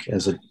walk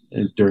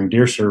during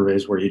deer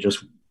surveys, where you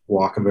just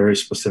walk a very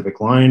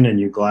specific line and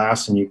you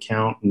glass and you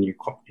count and you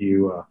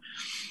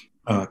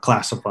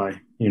classify,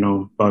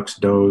 bucks,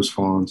 does,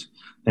 fawns,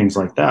 things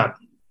like that.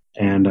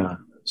 And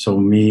so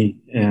me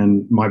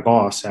and my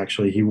boss,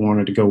 actually, he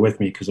wanted to go with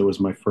me because it was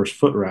my first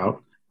foot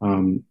route.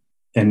 and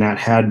that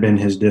had been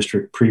his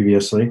district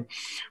previously.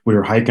 We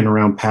were hiking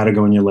around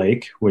Patagonia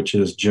Lake, which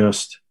is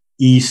just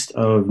east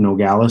of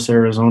Nogales,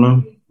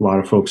 Arizona. A lot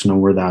of folks know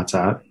where that's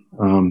at.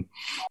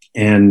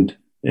 And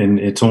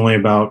it's only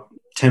about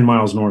 10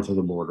 miles north of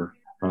the border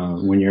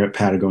when you're at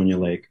Patagonia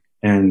Lake.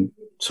 And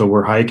so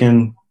we're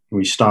hiking.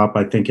 We stop,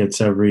 I think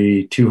it's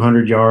every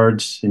 200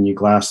 yards, and you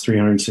glass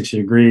 360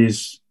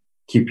 degrees,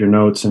 keep your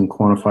notes and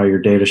quantify your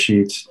data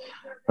sheets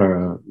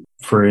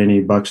for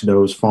any bucks,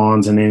 does,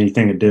 fawns, and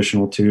anything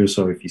additional too.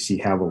 So if you see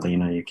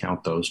javelina, you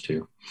count those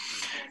too.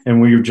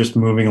 And we were just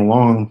moving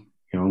along,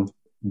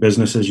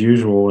 business as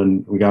usual.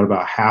 And we got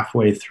about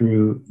halfway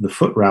through the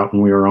foot route,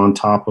 and we were on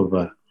top of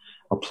a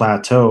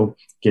plateau,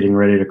 getting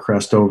ready to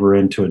crest over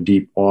into a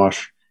deep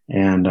wash,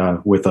 and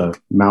with a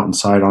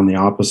mountainside on the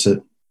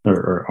opposite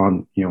or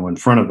on, in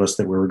front of us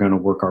that we were going to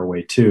work our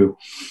way to.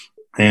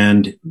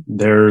 And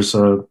there's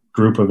a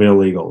group of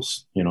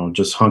illegals,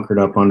 just hunkered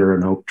up under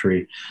an oak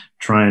tree,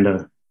 trying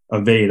to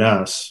evade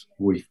us.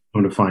 We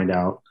come to find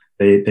out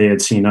they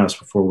had seen us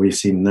before we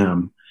seen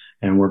them,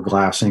 and we're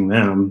glassing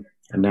them.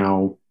 And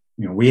now,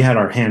 we had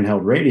our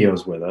handheld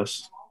radios with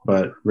us,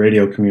 but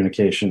radio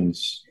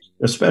communications,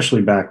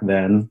 especially back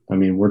then, I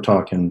mean, we're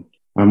talking,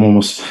 I'm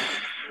almost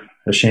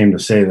ashamed to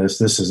say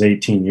this is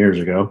 18 years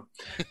ago.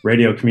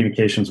 Radio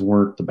communications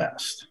weren't the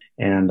best.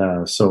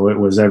 And so it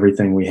was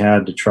everything we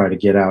had to try to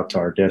get out to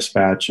our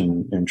dispatch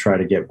and try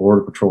to get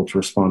Border Patrol to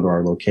respond to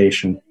our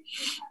location.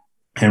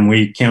 And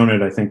we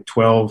counted, I think,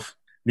 12.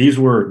 These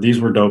were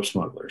dope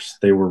smugglers.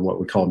 They were what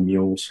we call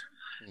mules.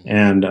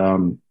 And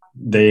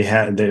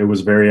it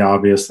was very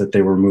obvious that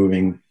they were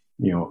moving,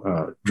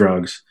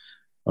 drugs,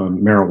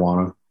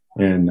 marijuana.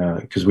 And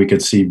because we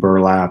could see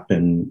burlap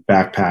and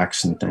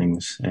backpacks and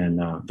things. And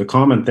the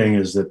common thing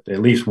is that at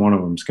least one of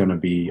them is going to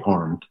be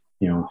armed.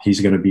 He's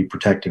going to be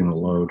protecting the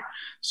load.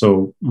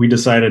 So we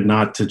decided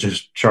not to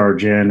just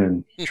charge in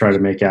and try to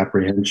make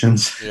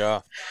apprehensions.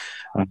 Yeah.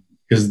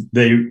 Because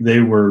they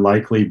were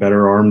likely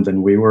better armed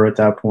than we were at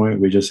that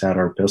point. We just had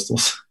our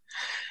pistols.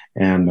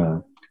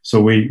 And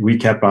so we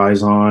kept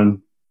eyes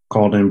on,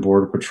 called in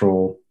Border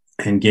Patrol,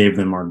 and gave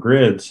them our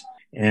grids.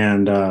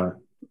 And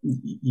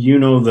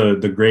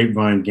the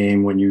grapevine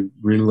game, when you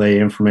relay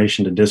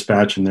information to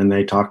dispatch and then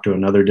they talk to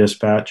another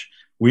dispatch.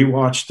 We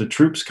watched the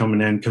troops coming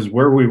in, because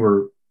where we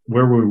were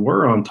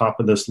on top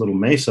of this little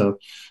mesa,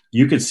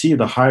 you could see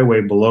the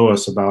highway below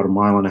us about 1.5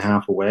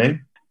 miles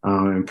away,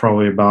 and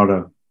probably about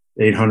a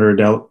 800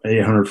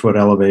 foot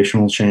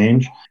elevational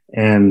change.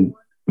 And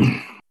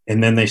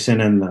then they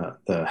sent in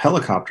the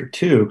helicopter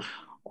too.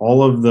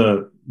 All of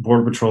the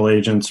Border Patrol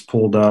agents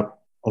pulled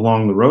up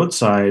along the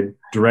roadside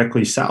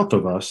directly south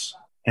of us,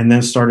 and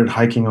then started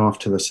hiking off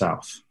to the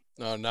south.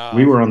 Oh no!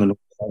 We're on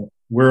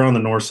the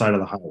north side of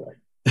the highway.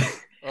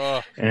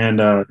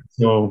 And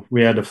so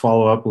we had to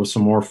follow up with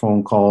some more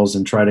phone calls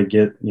and try to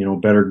get,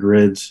 better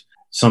grids.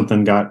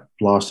 Something got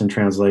lost in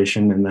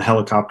translation, and the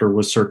helicopter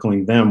was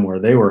circling them where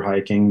they were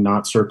hiking,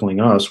 not circling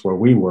us where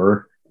we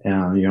were,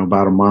 about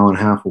 1.5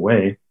 miles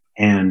away.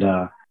 And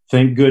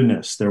thank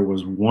goodness there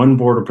was one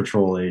Border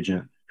Patrol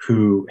agent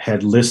who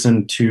had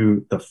listened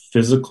to the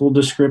physical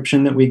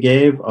description that we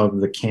gave of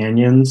the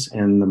canyons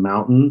and the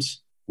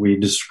mountains. We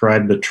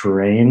described the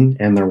terrain,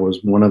 and there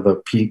was one of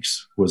the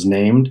peaks was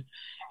named.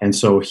 And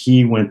so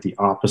he went the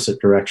opposite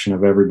direction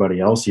of everybody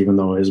else, even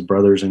though his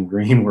brothers in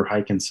green were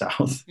hiking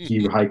south.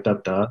 He hiked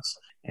up to us.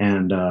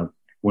 And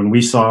when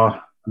we saw,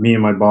 me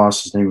and my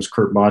boss, his name was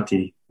Kurt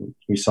Botti,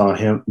 we saw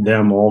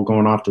them all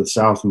going off to the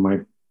south. And my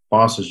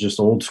boss is just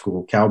old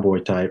school cowboy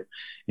type.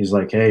 He's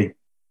like, "Hey,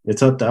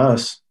 it's up to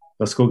us.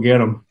 Let's go get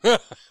them."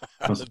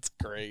 That's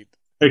great.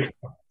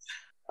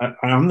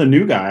 I'm the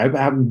new guy.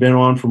 I haven't been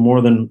on for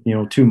more than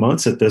 2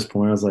 months at this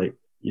point. I was like,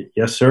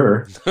 "Yes,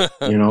 sir."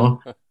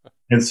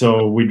 And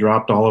so we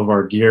dropped all of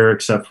our gear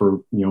except for,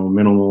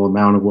 minimal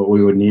amount of what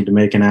we would need to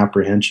make an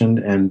apprehension.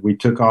 And we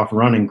took off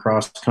running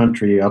cross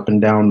country up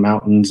and down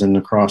mountains and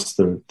across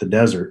the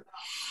desert.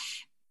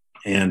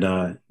 And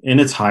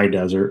it's high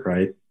desert,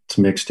 right? It's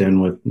mixed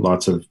in with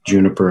lots of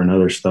juniper and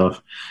other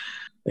stuff.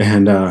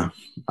 And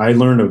I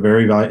learned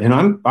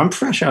and I'm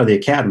fresh out of the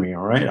academy.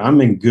 All right. I'm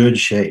in good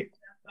shape,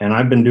 and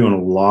I've been doing a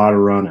lot of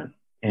running.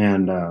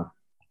 And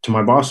to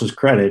my boss's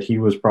credit, he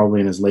was probably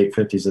in his late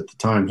 50s at the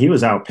time. He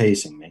was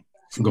outpacing me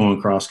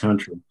going cross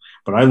country,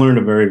 but I learned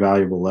a very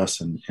valuable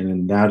lesson.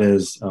 And that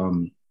is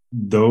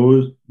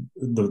the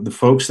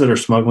folks that are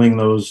smuggling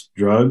those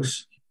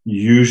drugs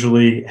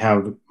usually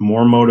have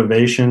more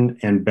motivation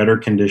and better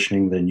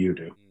conditioning than you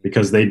do,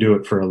 because they do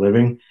it for a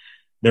living.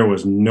 There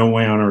was no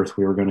way on earth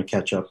we were going to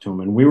catch up to them.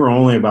 And we were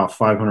only about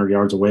 500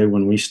 yards away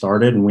when we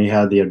started, and we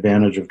had the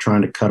advantage of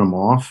trying to cut them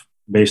off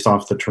based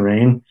off the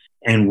terrain.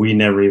 And we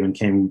never even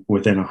came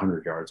within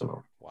 100 yards of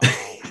them. Wow.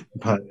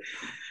 But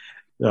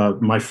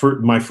my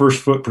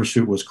first foot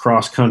pursuit was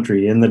cross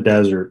country in the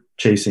desert,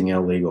 chasing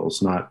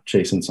illegals, not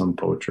chasing some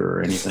poacher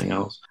or anything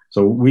else.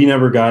 So we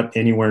never got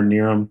anywhere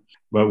near them,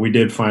 but we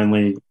did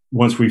finally,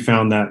 once we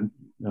found that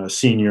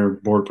senior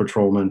Border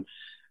Patrolman,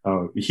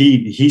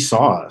 he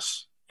saw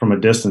us from a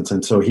distance.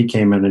 And so he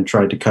came in and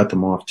tried to cut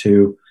them off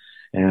too.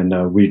 And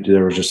there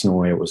was just no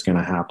way it was going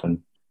to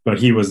happen. But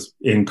he was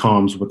in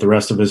comms with the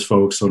rest of his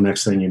folks. So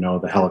next thing you know,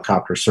 the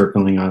helicopter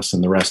circling us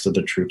and the rest of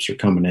the troops are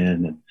coming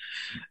in. And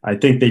I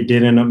think they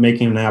did end up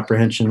making an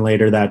apprehension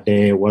later that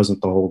day. It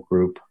wasn't the whole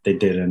group. They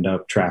did end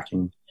up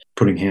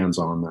putting hands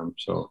on them.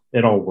 So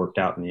it all worked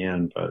out in the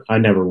end. But I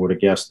never would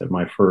have guessed that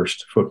my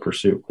first foot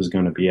pursuit was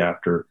going to be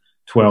after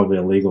 12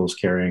 illegals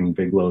carrying a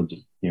big load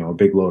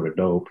of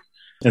dope.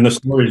 And the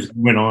stories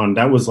went on.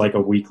 That was like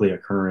a weekly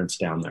occurrence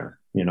down there,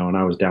 and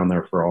I was down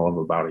there for all of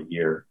about a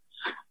year.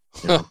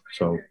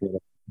 So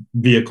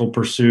vehicle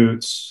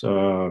pursuits,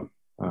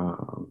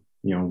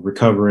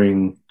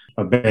 recovering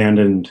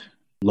abandoned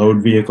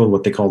load vehicle,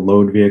 what they call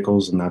load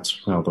vehicles. And that's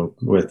how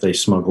they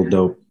smuggle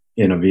dope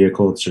in a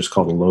vehicle. It's just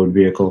called a load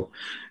vehicle.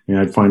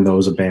 I'd find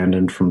those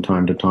abandoned from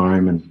time to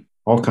time, and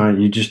all kinds.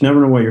 You just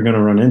never know what you're going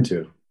to run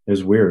into.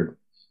 It's weird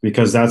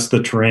because that's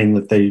the terrain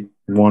that they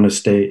want to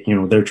stay,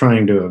 they're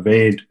trying to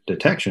evade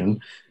detection.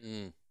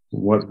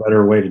 What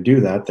better way to do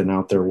that than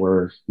out there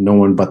where no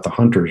one but the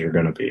hunters are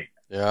going to be?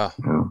 Yeah,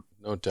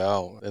 no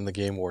doubt. And the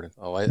game warden.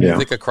 I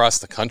think across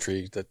the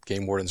country that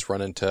game wardens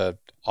run into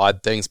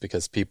odd things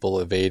because people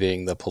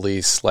evading the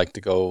police like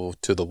to go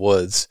to the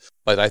woods.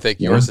 But I think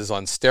yours is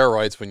on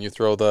steroids when you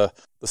throw the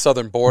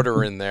southern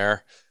border in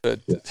there.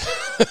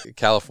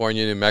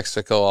 California, New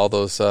Mexico, all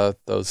those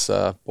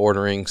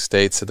bordering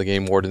states, the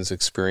game wardens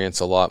experience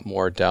a lot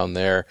more down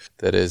there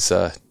that is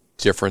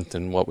different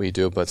than what we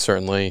do. But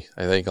certainly,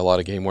 I think a lot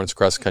of game wardens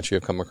across the country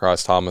have come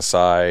across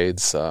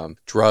homicides,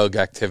 drug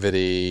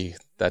activity,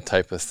 that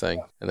type of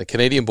thing. And the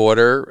Canadian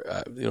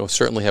border,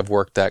 certainly have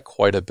worked that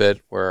quite a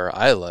bit where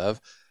I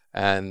live.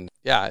 And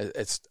yeah,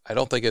 I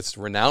don't think it's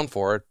renowned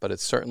for it, but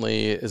it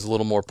certainly is a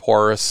little more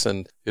porous.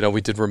 And,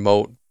 we did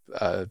remote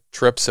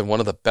trips, and one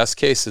of the best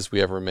cases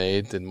we ever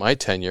made in my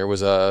tenure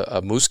was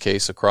a moose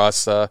case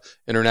across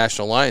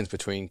international lines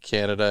between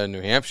Canada and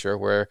New Hampshire,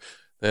 where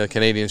the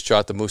Canadians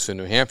shot the moose in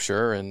New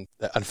Hampshire, and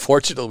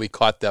unfortunately we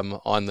caught them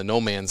on the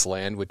no man's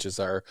land, which is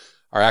our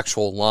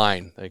actual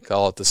line. They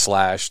call it the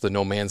slash, the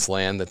no man's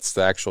land. That's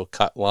the actual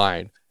cut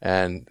line.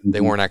 And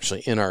they weren't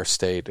actually in our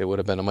state. It would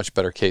have been a much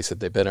better case had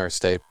they been in our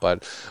state.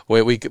 But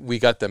we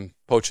got them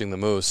poaching the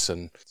moose,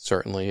 and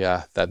certainly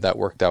that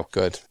worked out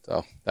good.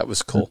 So that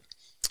was cool.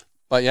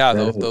 But yeah,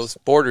 those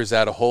borders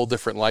add a whole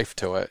different life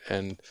to it.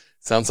 And it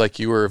sounds like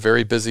you were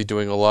very busy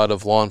doing a lot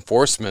of law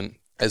enforcement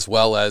as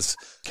well as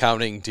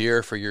counting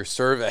deer for your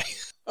survey.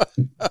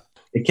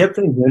 It kept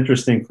things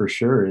interesting for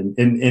sure. And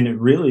it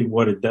really,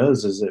 what it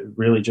does is it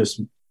really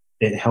just,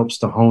 it helps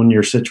to hone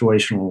your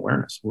situational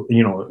awareness.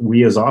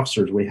 We as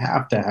officers, we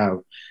have to have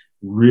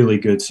really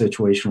good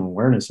situational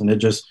awareness. And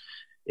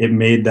it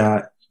made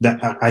that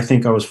I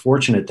think I was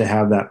fortunate to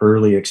have that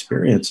early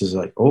experience is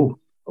like, oh,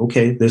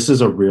 okay, this is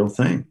a real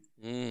thing.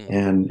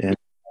 And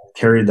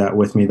carried that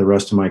with me the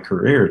rest of my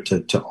career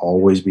to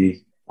always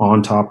be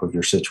on top of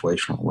your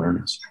situational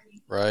awareness.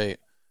 Right.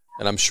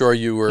 And I'm sure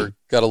you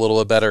got a little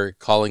bit better at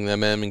calling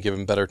them in and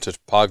giving better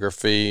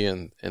topography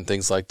and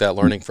things like that,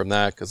 learning from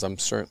that, because I'm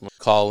certainly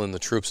calling the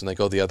troops and they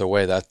go the other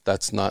way.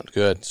 That's not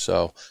good.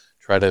 So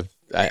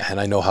and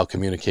I know how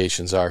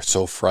communications are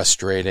so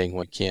frustrating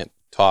when you can't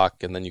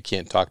talk and then you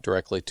can't talk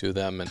directly to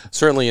them. And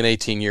certainly in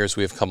 18 years,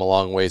 we have come a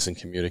long ways in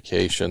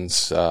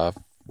communications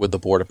with the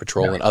Border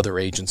Patrol and other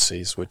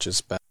agencies, which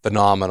has been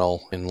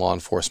phenomenal in law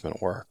enforcement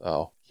work.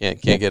 So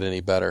can't get any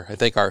better. I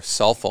think our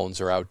cell phones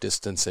are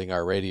outdistancing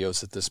our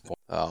radios at this point.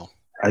 Oh,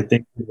 I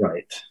think you're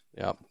right.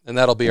 Yeah, and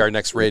that'll be our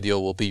next radio.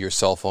 Will be your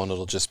cell phone.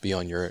 It'll just be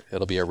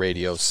it'll be a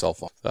radio cell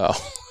phone. So.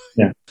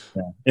 Yeah.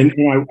 And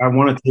I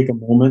want to take a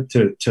moment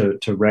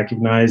to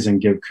recognize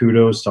and give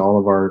kudos to all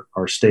of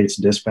our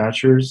state's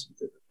dispatchers.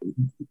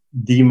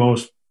 The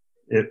most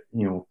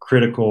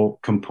critical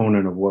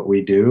component of what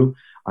we do.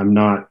 I'm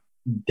not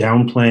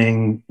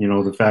downplaying,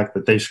 the fact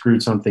that they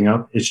screwed something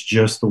up. It's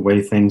just the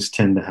way things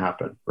tend to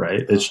happen,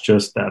 right? It's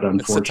just that unfortunate.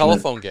 It's the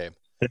telephone game.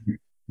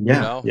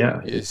 Yeah,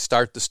 You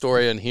start the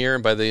story in here,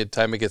 and by the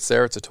time it gets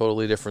there, it's a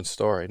totally different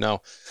story.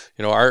 Now,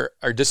 our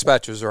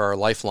dispatchers are our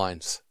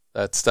lifelines.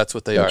 That's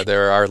what they are.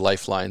 They're our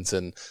lifelines,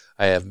 and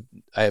I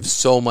have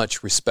so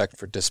much respect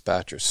for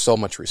dispatchers, so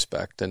much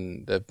respect,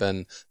 and they've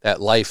been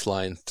that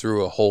lifeline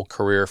through a whole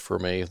career for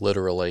me,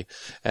 literally,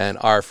 and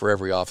are for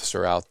every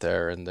officer out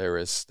there. And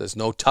there's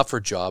no tougher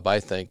job, I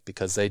think,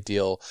 because they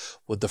deal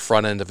with the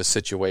front end of a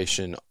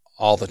situation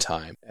all the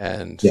time.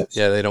 And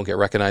they don't get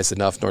recognized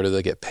enough, nor do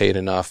they get paid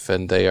enough.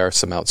 And they are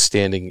some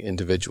outstanding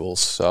individuals.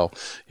 So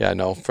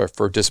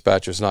for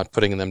dispatchers, not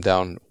putting them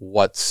down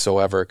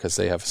whatsoever, because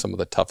they have some of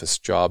the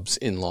toughest jobs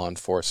in law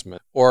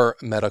enforcement or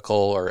medical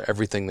or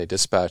everything they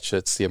dispatch.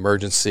 It's the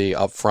emergency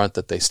up front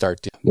that they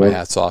start dealing. My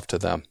hat's off to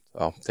them.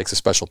 So it takes a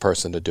special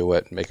person to do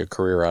it and make a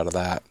career out of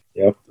that.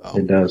 Yep,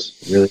 it does.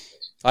 It really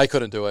does. I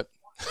couldn't do it.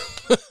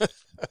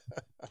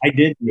 I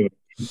did do it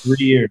for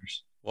 3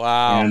 years.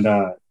 Wow.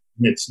 And,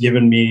 it's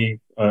given me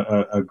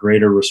a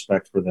greater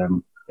respect for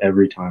them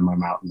every time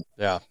I'm out.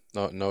 Yeah,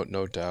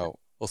 no doubt.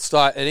 Well,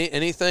 Stott,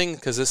 anything,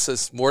 because this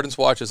is Warden's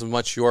Watch is as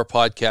much your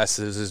podcast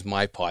as is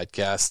my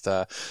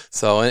podcast.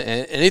 So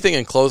anything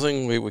in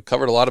closing? We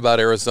covered a lot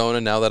about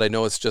Arizona. Now that I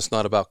know it's just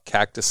not about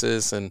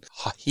cactuses and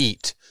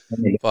heat,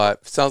 but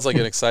it sounds like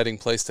an exciting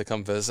place to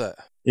come visit.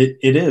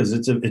 It is.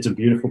 It's a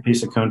beautiful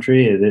piece of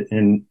country,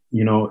 and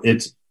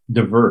it's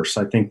diverse.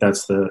 I think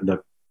that's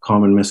the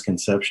common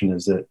misconception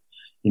is that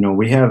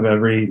we have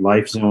every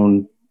life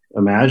zone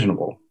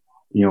imaginable.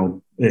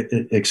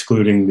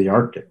 Excluding the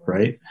Arctic,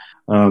 right?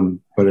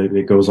 But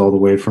it goes all the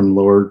way from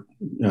lower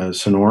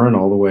Sonoran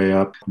all the way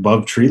up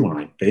above tree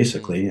line,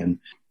 basically. And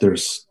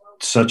there's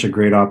such a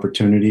great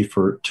opportunity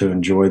to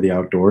enjoy the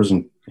outdoors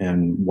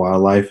and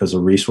wildlife as a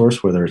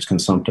resource, whether it's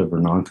consumptive or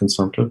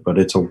non-consumptive. But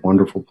it's a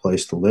wonderful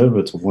place to live.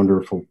 It's a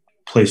wonderful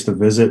place to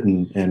visit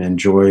and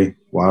enjoy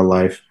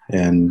wildlife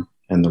and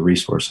the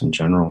resource in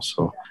general.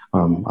 So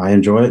I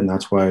enjoy it, and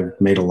that's why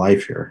I've made a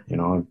life here.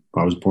 I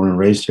was born and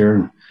raised here,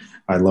 and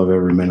I love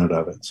every minute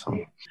of it. So,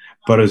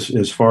 but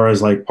as far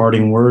as like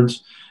parting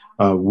words,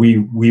 we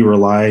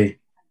rely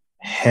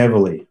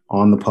heavily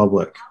on the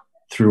public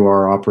through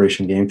our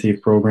Operation Game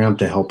Thief program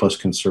to help us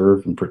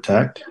conserve and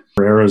protect.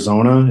 For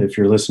Arizona, if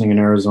you're listening in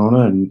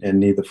Arizona and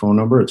need the phone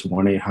number, it's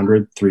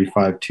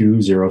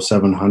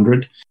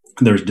 1-800-352-0700.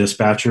 There's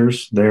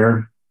dispatchers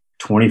there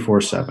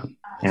 24/7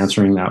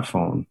 answering that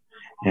phone.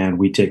 And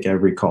we take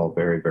every call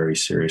very, very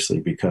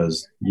seriously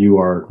because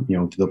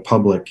the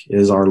public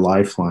is our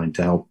lifeline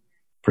to help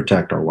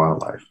protect our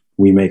wildlife.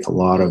 We make a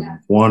lot of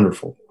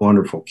wonderful,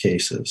 wonderful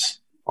cases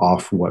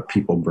off what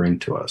people bring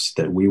to us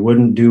that we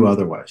wouldn't do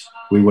otherwise.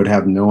 We would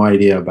have no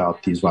idea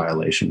about these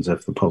violations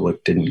if the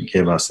public didn't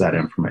give us that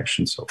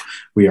information. So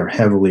we are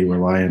heavily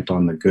reliant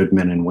on the good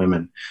men and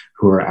women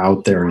who are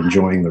out there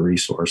enjoying the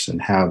resource and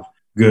have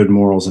good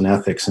morals and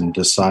ethics and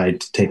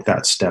decide to take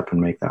that step and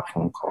make that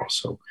phone call.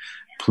 So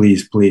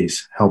please,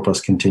 please help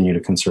us continue to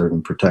conserve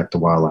and protect the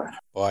wildlife.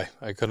 Boy,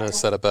 I couldn't have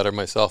said it better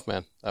myself,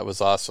 man. That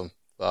was awesome.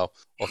 So,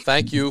 well,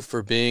 thank you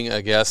for being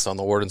a guest on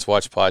the Warden's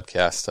Watch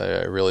podcast.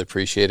 I really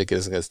appreciate it,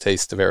 giving us a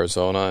taste of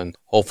Arizona, and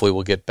hopefully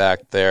we'll get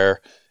back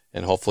there,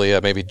 and hopefully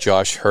maybe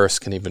Josh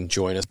Hurst can even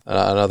join us,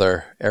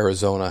 another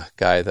Arizona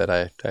guy that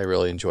I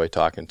really enjoy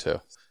talking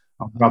to.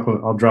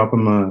 I'll drop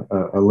him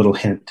a little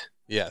hint.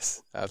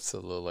 Yes,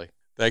 absolutely.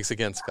 Thanks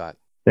again, Scott.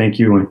 Thank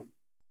you, Wayne.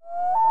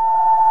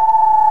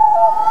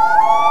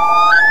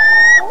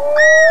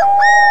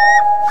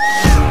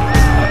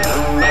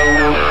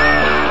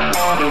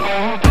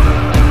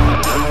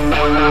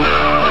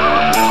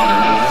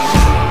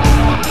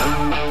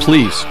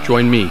 Please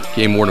join me,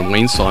 Game Warden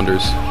Wayne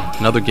Saunders,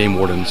 and other game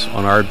wardens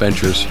on our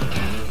adventures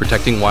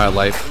protecting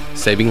wildlife,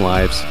 saving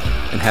lives,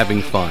 and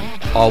having fun,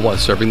 all while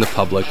serving the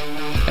public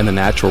and the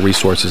natural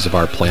resources of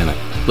our planet.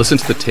 Listen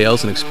to the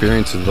tales and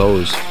experiences of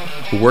those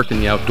who work in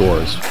the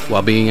outdoors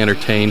while being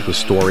entertained with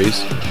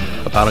stories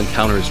about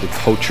encounters with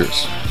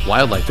poachers,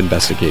 wildlife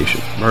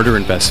investigation, murder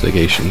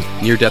investigation,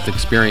 near-death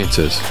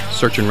experiences,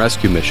 search and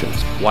rescue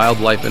missions,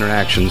 wildlife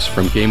interactions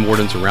from game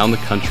wardens around the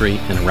country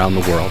and around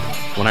the world.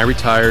 When I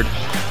retired,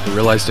 I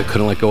realized I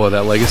couldn't let go of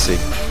that legacy,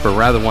 but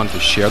rather wanted to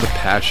share the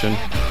passion,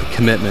 the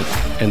commitment,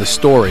 and the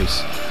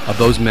stories of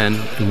those men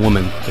and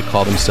women that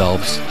call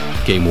themselves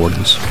game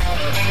wardens.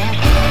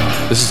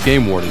 This is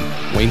Game Warden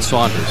Wayne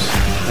Saunders,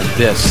 and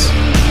this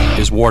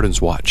is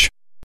Warden's Watch.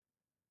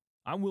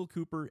 I'm Will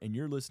Cooper, and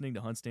you're listening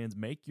to HuntStand's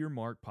Make Your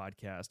Mark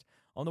podcast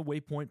on the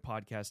Waypoint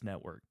Podcast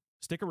Network.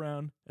 Stick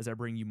around as I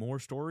bring you more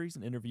stories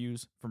and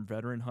interviews from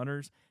veteran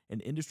hunters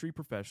and industry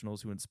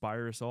professionals who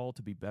inspire us all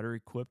to be better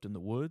equipped in the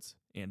woods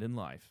and in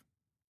life.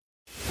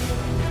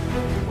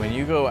 When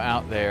you go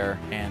out there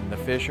and the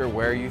fish are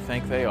where you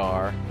think they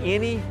are,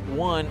 any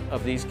one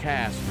of these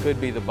casts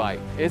could be the bite.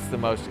 It's the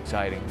most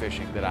exciting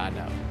fishing that I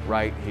know,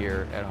 right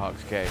here at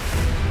Hawks Cave.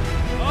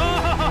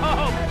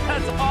 Oh,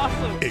 that's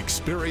awesome!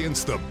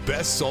 Experience the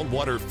best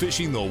saltwater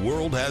fishing the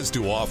world has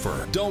to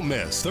offer. Don't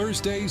miss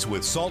Thursdays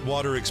with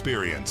Saltwater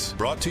Experience,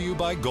 brought to you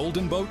by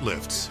Golden Boat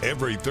Lifts,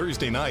 every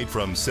Thursday night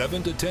from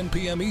 7 to 10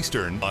 p.m.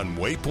 Eastern on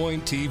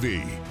Waypoint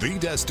TV, the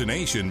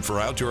destination for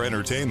outdoor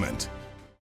entertainment.